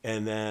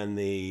 and then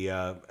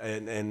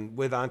and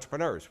with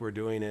entrepreneurs, we're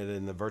doing it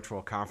in the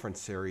virtual conference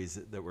series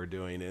that we're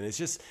doing, and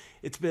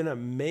it's been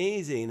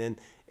amazing.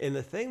 And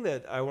the thing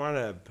that I want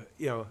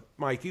to,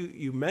 Mike,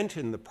 you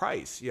mentioned the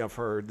price,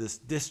 for this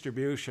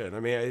distribution. I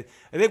mean,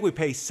 I think we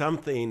pay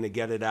something to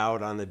get it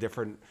out on the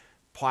different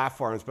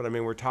platforms, but I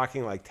mean, we're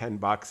talking like $10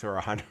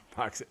 or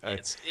 $100.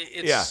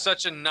 It's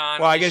such a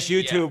well, I guess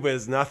YouTube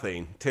is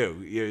nothing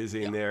too,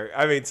 using there.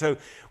 I mean, so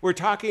we're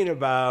talking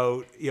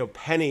about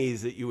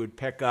pennies that you would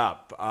pick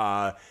up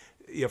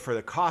for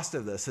the cost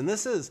of this, and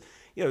this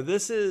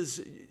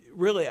is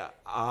really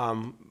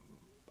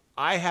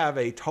I have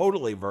a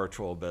totally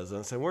virtual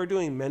business, and we're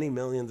doing many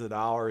millions of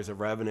dollars of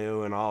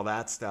revenue and all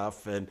that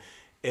stuff, and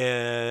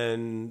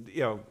and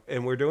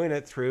and we're doing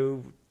it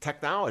through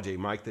technology,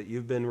 Mike, that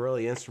you've been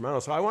really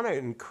instrumental. So I want to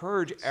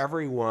encourage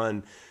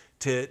everyone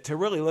to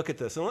really look at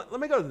this. And let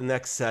me go to the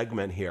next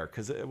segment here,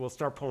 because we'll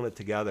start pulling it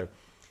together.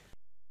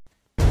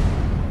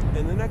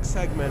 And the next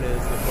segment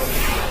is the book,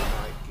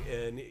 Mike.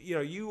 And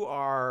you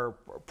are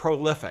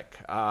prolific.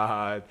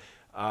 I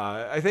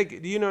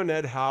think, do you know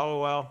Ned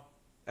Hallowell?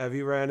 Have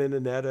you ran into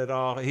Ned at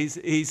all?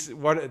 He's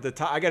one of the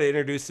top. I got to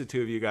introduce the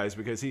two of you guys,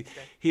 because he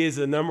is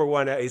the number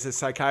one. He's a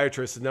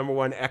psychiatrist, the number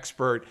one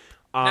expert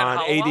on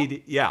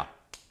ADD. Yeah.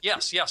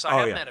 Yes,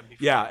 I have met him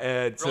before. Yeah,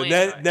 and so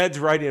Ned's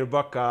writing a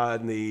book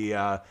on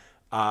the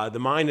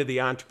mind of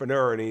the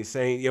entrepreneur, and he's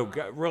saying,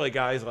 really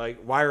guys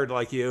wired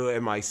like you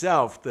and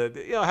myself that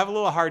have a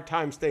little hard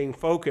time staying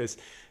focused.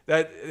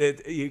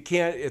 That you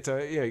can't. It's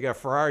you got a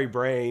Ferrari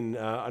brain.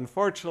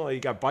 Unfortunately, you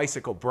got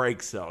bicycle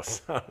brakes though.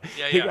 So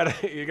you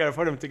gotta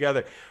put them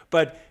together.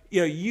 But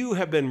you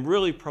have been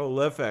really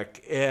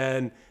prolific,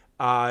 and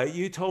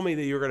you told me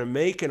that you were going to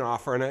make an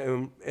offer,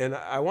 and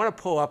I want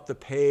to pull up the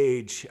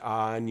page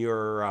on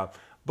your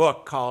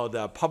book called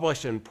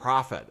Publish and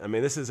Profit. I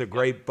mean, this is a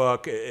great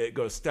book. It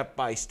goes step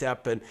by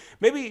step, and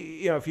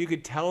maybe if you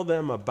could tell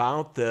them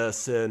about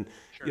this and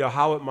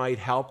how it might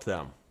help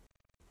them.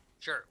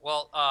 Sure.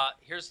 Well,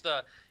 here's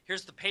the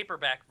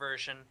paperback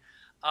version.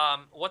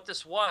 What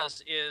this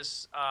was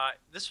is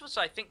this was,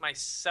 I think, my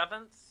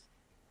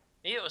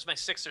maybe it was my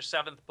sixth or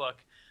seventh book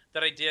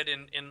that I did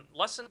in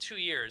less than 2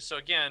 years. So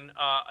again,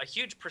 a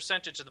huge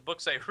percentage of the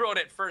books I wrote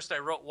at first, I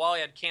wrote while I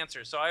had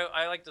cancer. So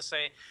I like to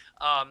say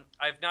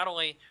I've not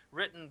only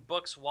written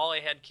books while I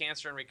had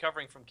cancer and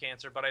recovering from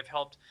cancer, but I've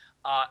helped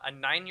a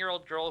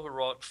 9-year-old girl who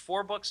wrote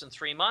 4 books in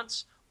 3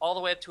 months, all the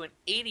way up to an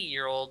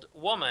 80-year-old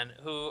woman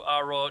who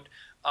wrote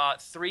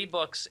 3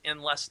 books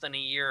in less than a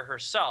year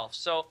herself.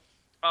 So,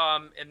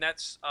 and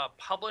that's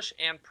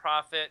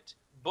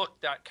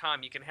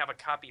publishandprofitbook.com. You can have a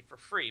copy for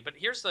free. But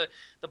here's the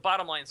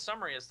bottom line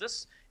summary: is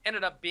this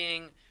ended up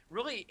being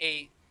really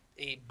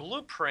a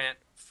blueprint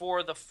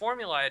for the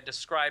formula I had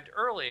described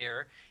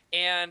earlier.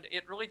 And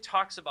it really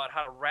talks about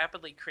how to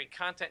rapidly create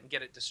content and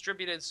get it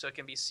distributed so it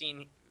can be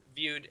seen,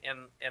 viewed,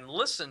 and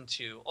listened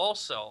to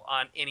also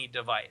on any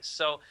device.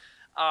 So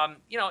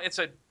it's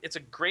a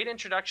great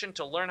introduction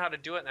to learn how to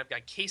do it, and I've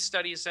got case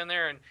studies in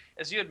there. And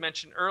as you had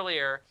mentioned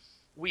earlier,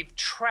 we've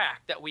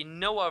tracked, that we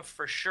know of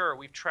for sure,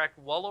 we've tracked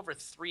well over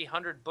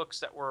 300 books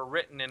that were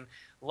written in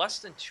less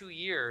than 2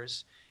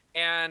 years.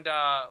 And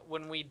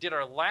when we did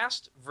our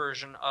last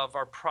version of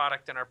our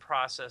product and our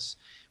process,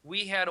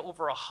 we had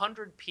over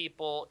 100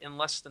 people in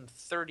less than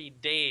 30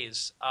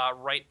 days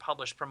write,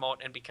 publish,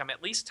 promote, and become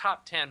at least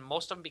top 10.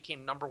 Most of them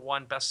became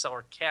 #1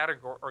 bestseller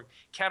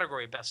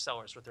category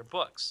bestsellers with their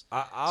books.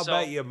 I'll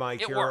bet you,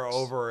 Mike, you're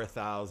over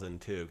 1,000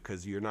 too,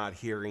 because you're not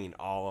hearing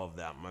all of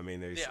them. I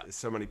mean, there's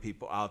so many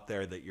people out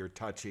there that you're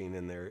touching,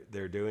 and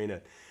they're doing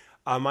it.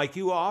 Mike,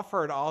 you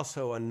offered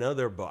also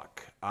another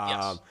book.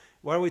 Yes.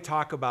 Why don't we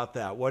talk about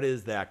that? What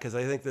is that? Because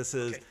I think this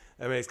is,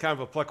 I mean, it's kind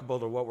of applicable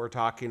to what we're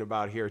talking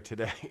about here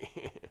today.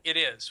 It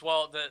is.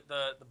 Well,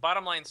 the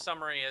bottom line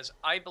summary is,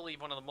 I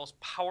believe one of the most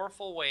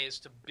powerful ways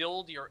to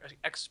build your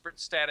expert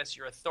status,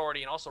 your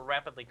authority, and also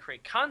rapidly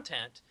create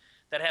content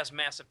that has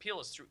mass appeal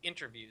is through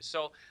interviews.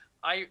 So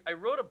I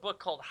wrote a book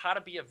called How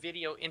to Be a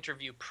Video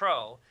Interview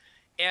Pro.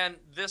 And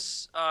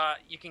this,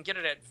 you can get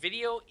it at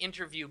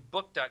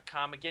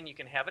videointerviewbook.com. Again, you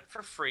can have it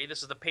for free.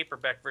 This is the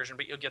paperback version,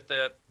 but you'll get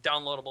the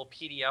downloadable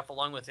PDF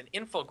along with an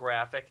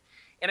infographic.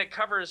 And it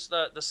covers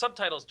the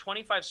subtitles,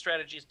 25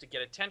 strategies to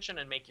get attention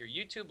and make your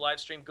YouTube,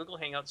 live stream, Google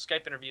Hangouts,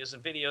 Skype interviews,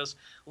 and videos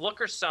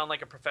look or sound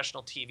like a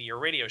professional TV or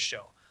radio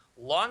show.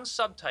 Long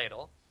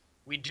subtitle.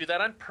 We do that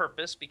on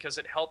purpose because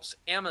it helps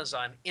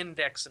Amazon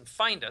index and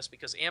find us,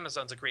 because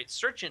Amazon's a great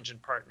search engine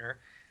partner.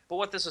 But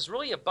what this is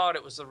really about,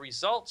 it was the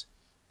result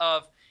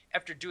of,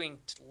 after doing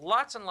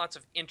lots and lots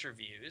of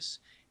interviews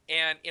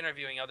and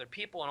interviewing other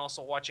people and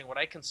also watching what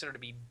I consider to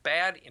be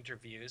bad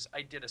interviews,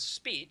 I did a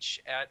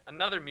speech at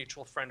another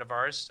mutual friend of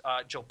ours,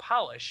 Joe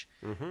Polish,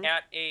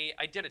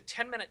 I did a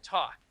 10-minute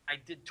talk. I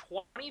did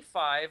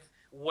 25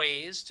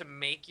 ways to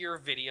make your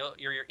video,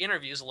 your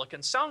interviews look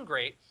and sound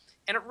great.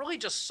 And it really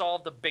just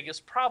solved the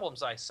biggest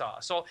problems I saw.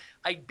 So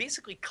I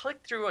basically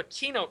clicked through a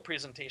keynote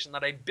presentation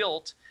that I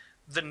built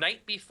the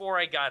night before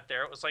I got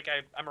there. It was like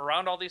I'm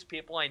around all these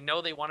people. I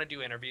know they want to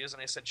do interviews.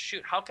 And I said,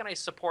 shoot, how can I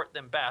support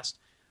them best?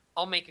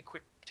 I'll make a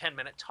quick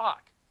 10-minute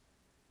talk.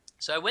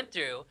 So I went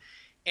through,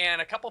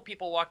 and a couple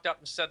people walked up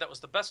and said that was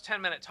the best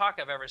 10-minute talk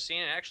I've ever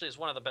seen, and actually is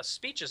one of the best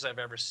speeches I've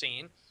ever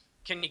seen.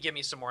 Can you give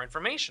me some more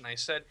information? I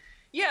said,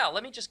 yeah,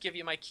 let me just give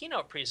you my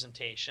keynote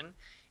presentation.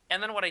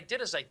 And then what I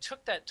did is I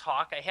took that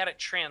talk, I had it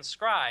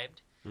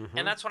transcribed,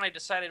 and that's when I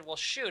decided, well,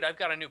 shoot, I've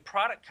got a new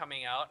product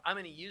coming out. I'm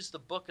going to use the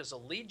book as a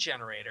lead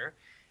generator.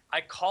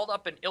 I called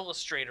up an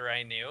illustrator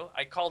I knew.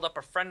 I called up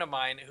a friend of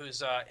mine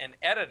who's an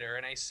editor,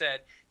 and I said,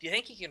 do you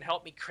think you can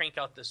help me crank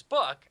out this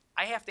book?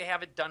 I have to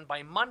have it done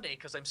by Monday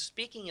because I'm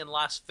speaking in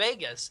Las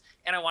Vegas,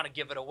 and I want to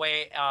give it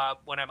away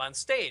when I'm on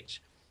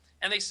stage.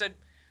 And they said,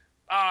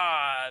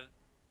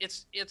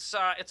 it's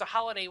a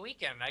holiday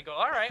weekend. And I go,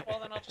 all right, well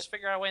then I'll just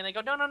figure out a way. And they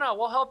go, no,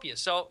 we'll help you.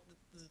 So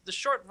the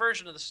short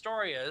version of the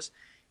story is,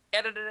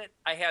 edited it.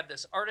 I had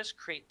this artist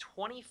create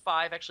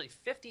 25, actually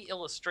 50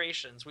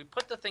 illustrations. We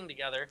put the thing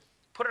together,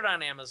 put it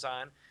on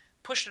Amazon,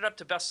 pushed it up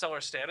to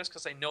bestseller status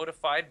because I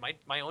notified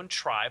my own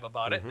tribe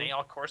about it, and they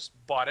all, of course,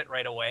 bought it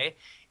right away.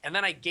 And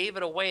then I gave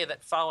it away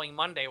that following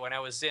Monday when I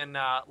was in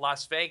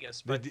Las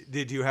Vegas. But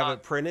Did you have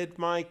it printed,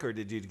 Mike, or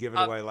did you give it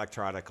away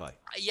electronically?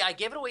 yeah, I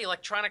gave it away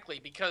electronically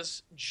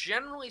because,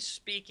 generally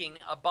speaking,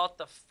 about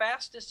the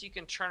fastest you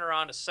can turn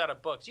around a set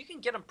of books, you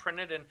can get them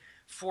printed in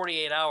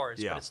 48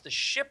 hours, but it's the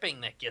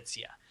shipping that gets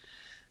you.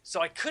 So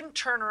I couldn't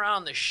turn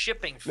around the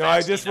shipping fast No,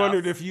 I just enough.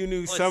 wondered if you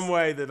knew some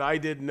way that I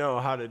didn't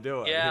know how to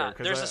do it. Yeah,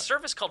 there's a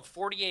service called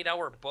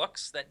 48-Hour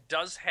Books that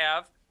does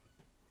have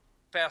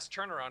fast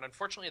turnaround.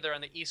 Unfortunately, they're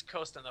on the East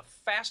Coast, and the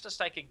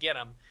fastest I could get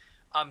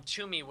them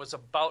to me was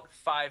about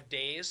 5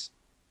 days.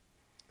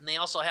 And they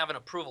also have an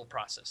approval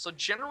process. So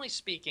generally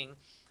speaking,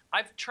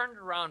 I've turned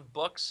around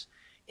books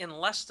in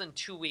less than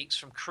 2 weeks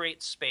from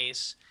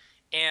CreateSpace.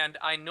 And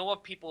I know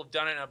of people who have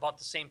done it in about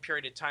the same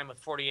period of time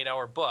with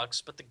 48-hour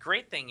books. But the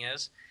great thing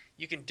is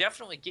you can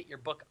definitely get your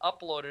book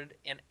uploaded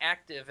and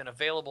active and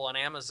available on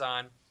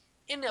Amazon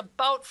in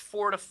about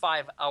 4 to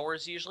 5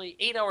 hours usually.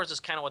 8 hours is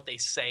kind of what they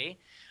say.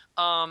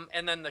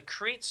 And then the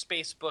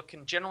CreateSpace book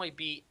can generally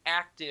be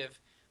active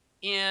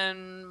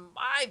in,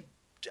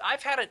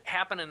 I've had it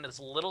happen in as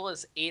little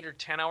as 8 or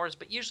 10 hours,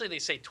 but usually they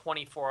say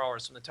 24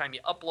 hours from the time you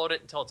upload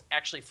it until it's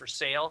actually for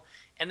sale.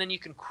 And then you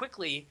can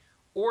quickly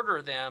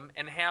order them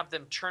and have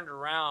them turned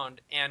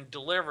around and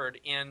delivered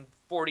in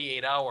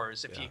 48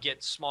 hours if you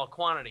get small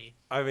quantity.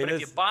 I mean, but if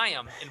you buy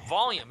them in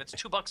volume, it's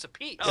 $2 a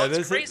piece. Yeah,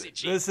 It's crazy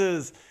cheap. This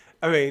is,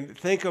 I mean,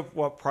 think of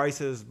what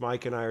prices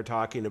Mike and I are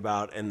talking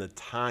about, and the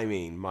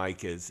timing,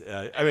 Mike, is.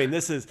 I mean,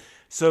 this is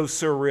so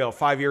surreal.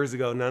 5 years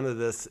ago, none of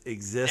this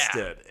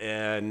existed,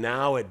 and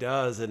now it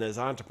does. And as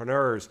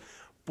entrepreneurs,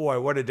 boy,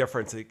 what a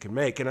difference it can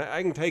make. And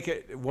I can take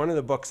it. One of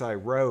the books I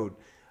wrote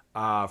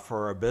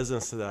for a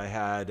business that I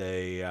had,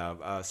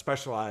 a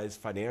specialized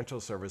financial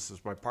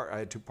services. I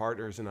had two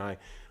partners, and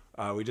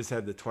we just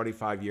had the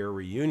 25-year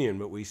reunion,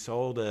 but we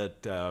sold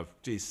it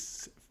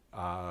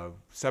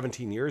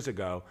 17 years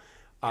ago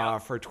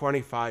for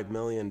 $25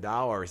 million.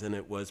 And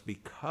it was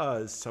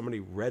because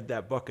somebody read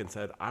that book and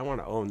said, I want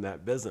to own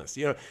that business.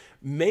 You know,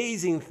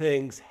 amazing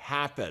things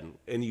happen,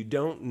 and you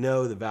don't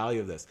know the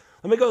value of this.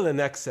 Let me go to the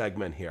next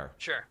segment here.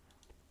 Sure.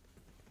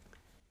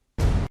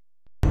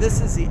 This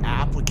is the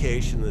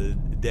application of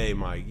the day,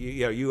 Mike.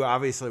 You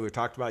obviously, we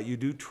talked about, you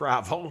do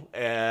travel,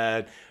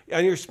 and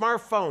on your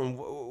smartphone,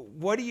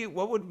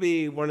 what would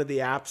be one of the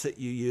apps that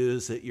you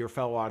use that your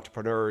fellow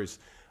entrepreneurs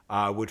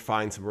would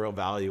find some real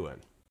value in?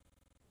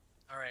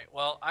 All right.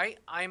 Well,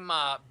 I'm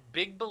a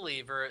big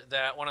believer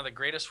that one of the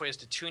greatest ways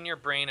to tune your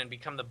brain and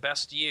become the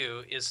best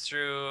you is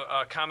through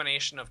a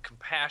combination of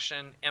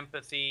compassion,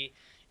 empathy,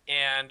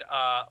 and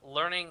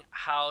learning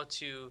how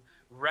to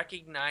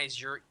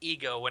recognize your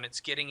ego when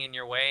it's getting in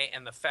your way,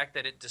 and the fact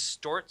that it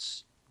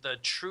distorts the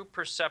true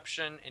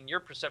perception and your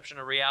perception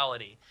of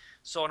reality.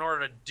 So in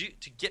order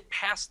to get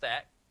past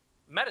that,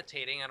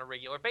 meditating on a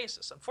regular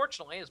basis.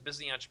 Unfortunately, as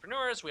busy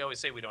entrepreneurs, we always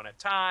say we don't have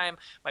time,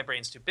 my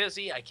brain's too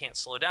busy, I can't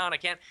slow down, I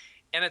can't.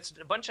 And it's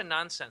a bunch of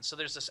nonsense. So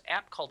there's this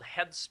app called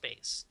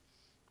Headspace.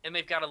 And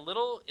they've got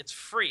it's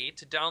free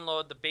to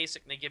download the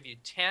basic, and they give you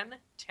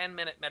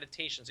 10-minute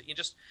meditations that you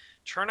just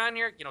turn on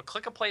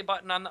click a play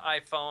button on the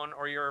iPhone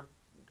or your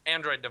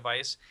Android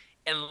device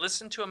and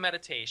listen to a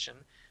meditation.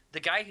 The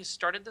guy who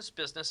started this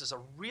business is a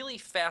really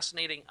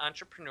fascinating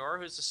entrepreneur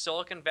who's a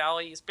Silicon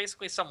Valley. He's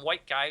basically some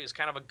white guy who's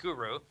kind of a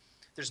guru.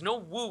 There's no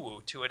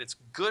woo-woo to it. It's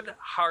good,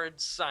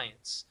 hard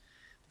science.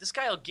 This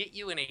guy will get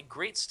you in a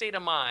great state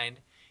of mind,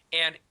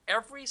 and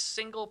every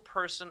single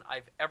person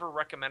I've ever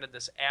recommended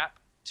this app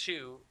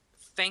to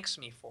thanks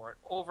me for it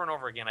over and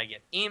over again. I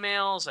get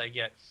emails, I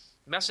get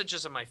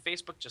messages on my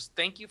Facebook, just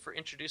thank you for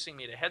introducing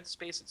me to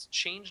Headspace. It's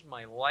changed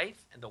my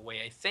life and the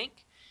way I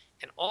think.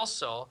 And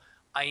also,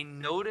 I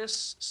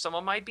notice some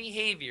of my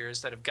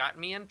behaviors that have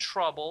gotten me in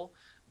trouble,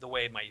 the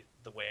way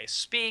I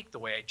speak, the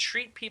way I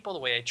treat people, the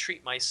way I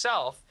treat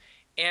myself.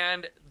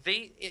 And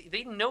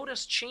they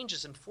notice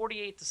changes in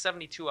 48 to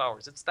 72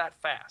 hours. It's that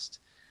fast.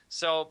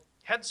 So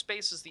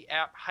Headspace is the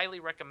app. Highly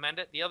recommend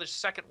it. The other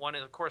second one,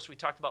 of course, we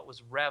talked about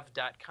was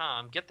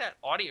Rev.com. Get that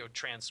audio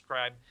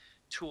transcribe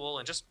tool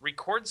and just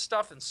record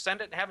stuff and send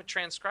it and have it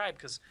transcribed,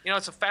 because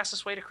it's the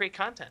fastest way to create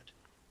content.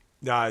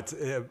 No,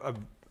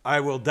 I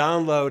will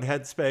download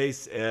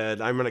Headspace,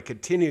 and I'm going to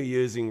continue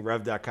using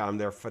Rev.com.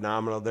 They're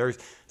phenomenal. They're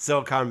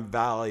Silicon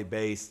Valley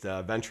based,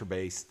 venture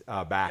based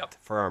backed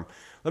firm.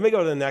 Let me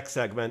go to the next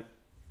segment,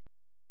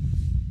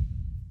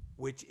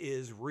 which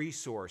is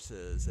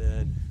resources.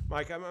 And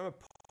Mike, I'm going to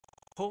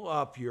pull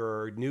up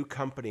your new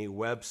company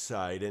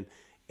website,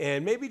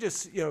 and maybe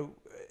just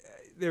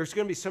there's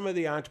going to be some of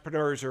the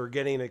entrepreneurs who are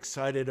getting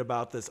excited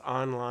about this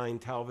online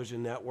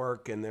television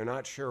network, and they're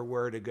not sure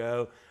where to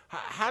go.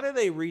 How do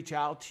they reach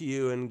out to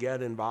you and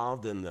get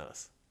involved in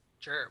this?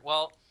 Sure.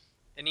 Well,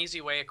 an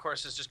easy way, of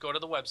course, is just go to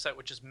the website,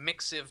 which is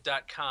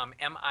mixiv.com,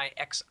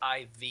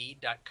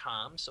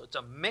 mixiv.com. So it's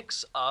a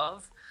mix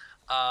of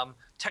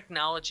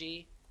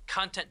technology,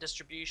 content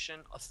distribution,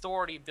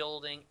 authority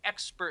building,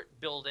 expert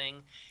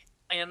building,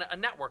 and a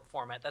network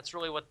format. That's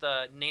really what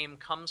the name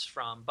comes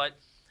from. But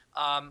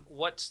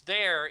what's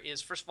there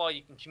is, first of all,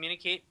 you can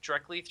communicate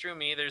directly through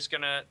me. There's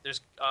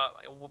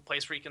a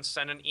place where you can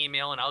send an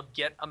email, and I'll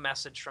get a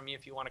message from you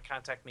if you want to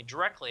contact me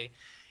directly.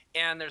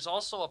 And there's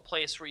also a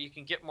place where you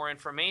can get more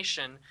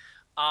information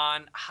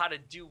on how to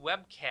do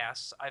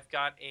webcasts. I've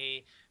got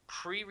a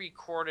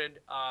pre-recorded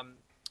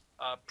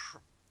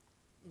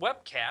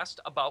webcast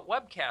about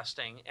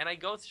webcasting, and I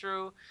go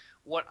through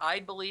what I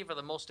believe are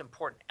the most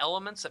important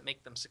elements that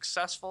make them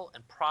successful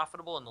and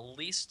profitable in the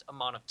least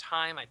amount of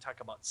time. I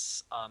talk about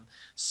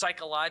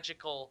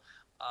psychological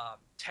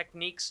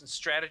techniques and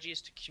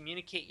strategies to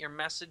communicate your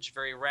message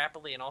very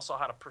rapidly, and also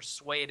how to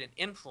persuade and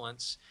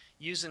influence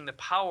using the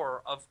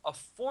power of a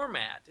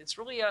format. It's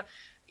really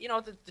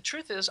the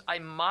truth is, I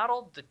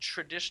modeled the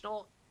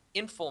traditional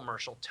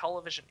infomercial,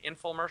 television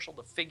infomercial,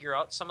 to figure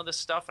out some of this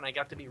stuff, and I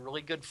got to be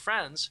really good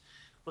friends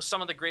with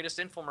some of the greatest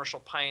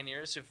infomercial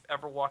pioneers who've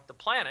ever walked the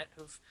planet,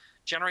 who've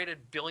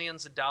generated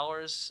billions of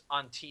dollars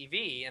on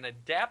TV and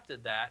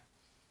adapted that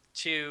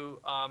to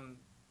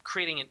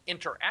creating an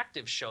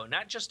interactive show,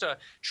 not just a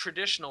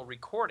traditional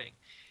recording.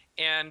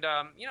 And,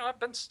 I've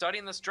been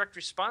studying this direct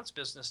response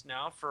business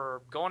now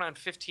for going on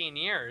 15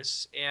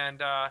 years.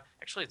 And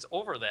actually, it's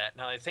over that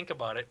now that I think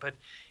about it. But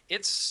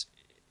it's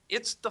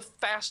the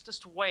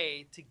fastest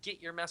way to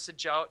get your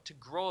message out, to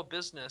grow a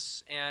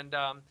business. And,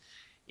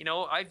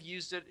 I've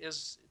used it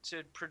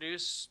to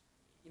produce,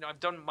 I've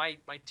done my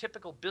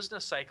typical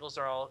business cycles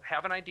are I'll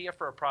have an idea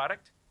for a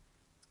product.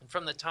 And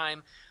from the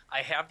time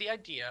I have the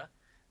idea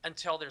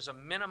until there's a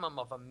minimum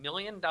of $1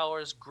 million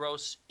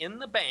gross in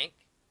the bank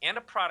and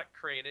a product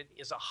created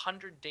is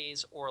 100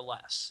 days or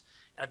less.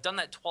 And I've done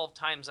that 12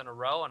 times in a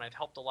row, and I've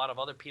helped a lot of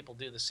other people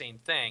do the same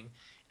thing.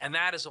 And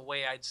that is a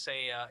way I'd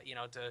say,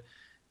 to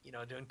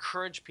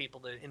encourage people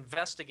to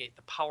investigate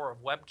the power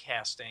of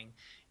webcasting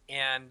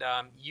and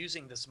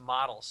using this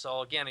model.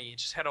 So again, you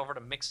just head over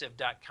to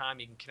mixiv.com.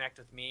 You can connect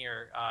with me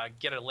or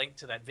get a link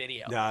to that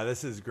video. No,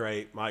 this is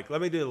great, Mike.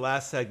 Let me do the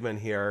last segment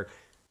here.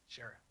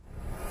 Sure.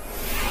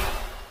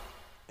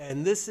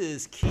 And this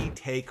is key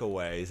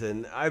takeaways.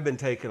 And I've been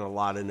taking a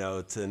lot of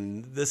notes.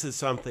 And this is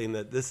something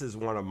this is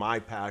one of my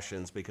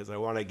passions, because I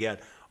want to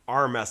get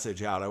our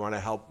message out. I want to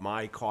help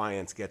my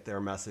clients get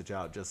their message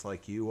out, just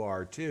like you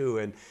are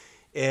too.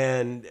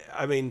 And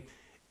I mean,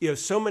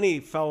 so many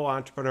fellow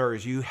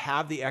entrepreneurs, you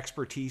have the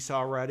expertise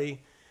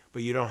already,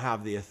 but you don't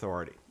have the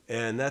authority.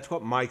 And that's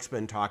what Mike's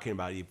been talking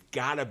about. You've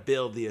got to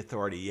build the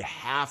authority. You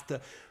have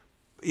to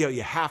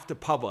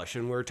publish.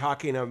 And we're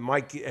talking,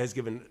 Mike has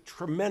given a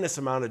tremendous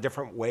amount of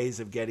different ways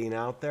of getting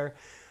out there.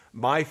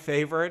 My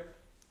favorite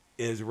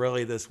is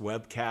really this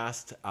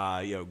webcast,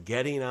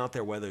 getting out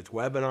there, whether it's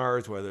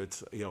webinars, whether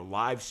it's,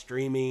 live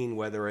streaming,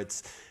 whether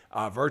it's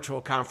virtual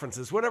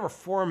conferences, whatever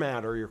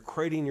format, or you're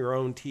creating your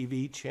own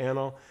TV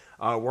channel,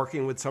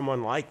 working with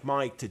someone like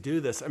Mike to do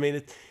this. I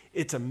mean,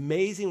 it's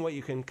amazing what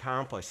you can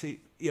accomplish.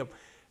 See,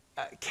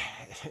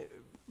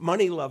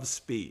 money loves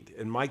speed,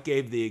 and Mike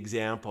gave the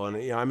example.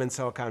 And I'm in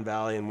Silicon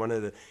Valley,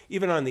 and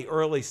even on the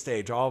early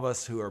stage, all of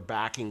us who are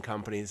backing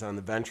companies on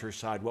the venture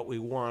side, what we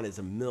want is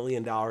 $1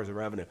 million of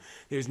revenue.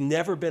 There's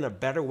never been a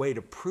better way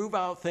to prove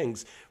out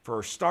things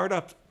for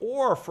startups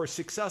or for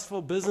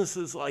successful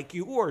businesses like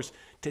yours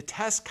to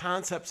test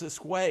concepts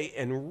this way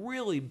and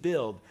really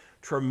build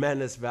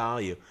tremendous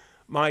value.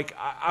 Mike,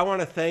 I want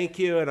to thank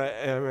you, and I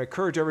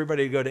encourage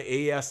everybody to go to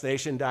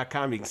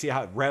aesnation.com. You can see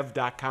how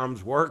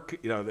rev.coms work.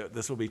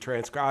 This will be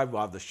transcribed.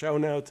 We'll have the show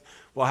notes.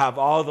 We'll have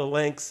all the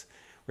links.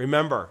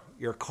 Remember,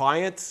 your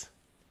clients,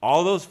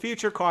 all those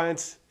future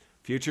clients,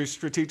 future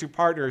strategic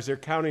partners, they're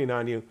counting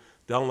on you.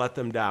 Don't let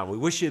them down. We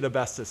wish you the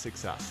best of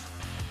success.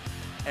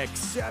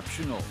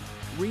 Exceptional,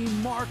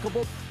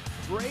 remarkable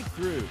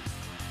breakthroughs.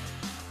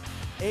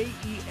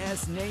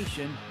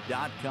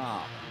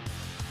 aesnation.com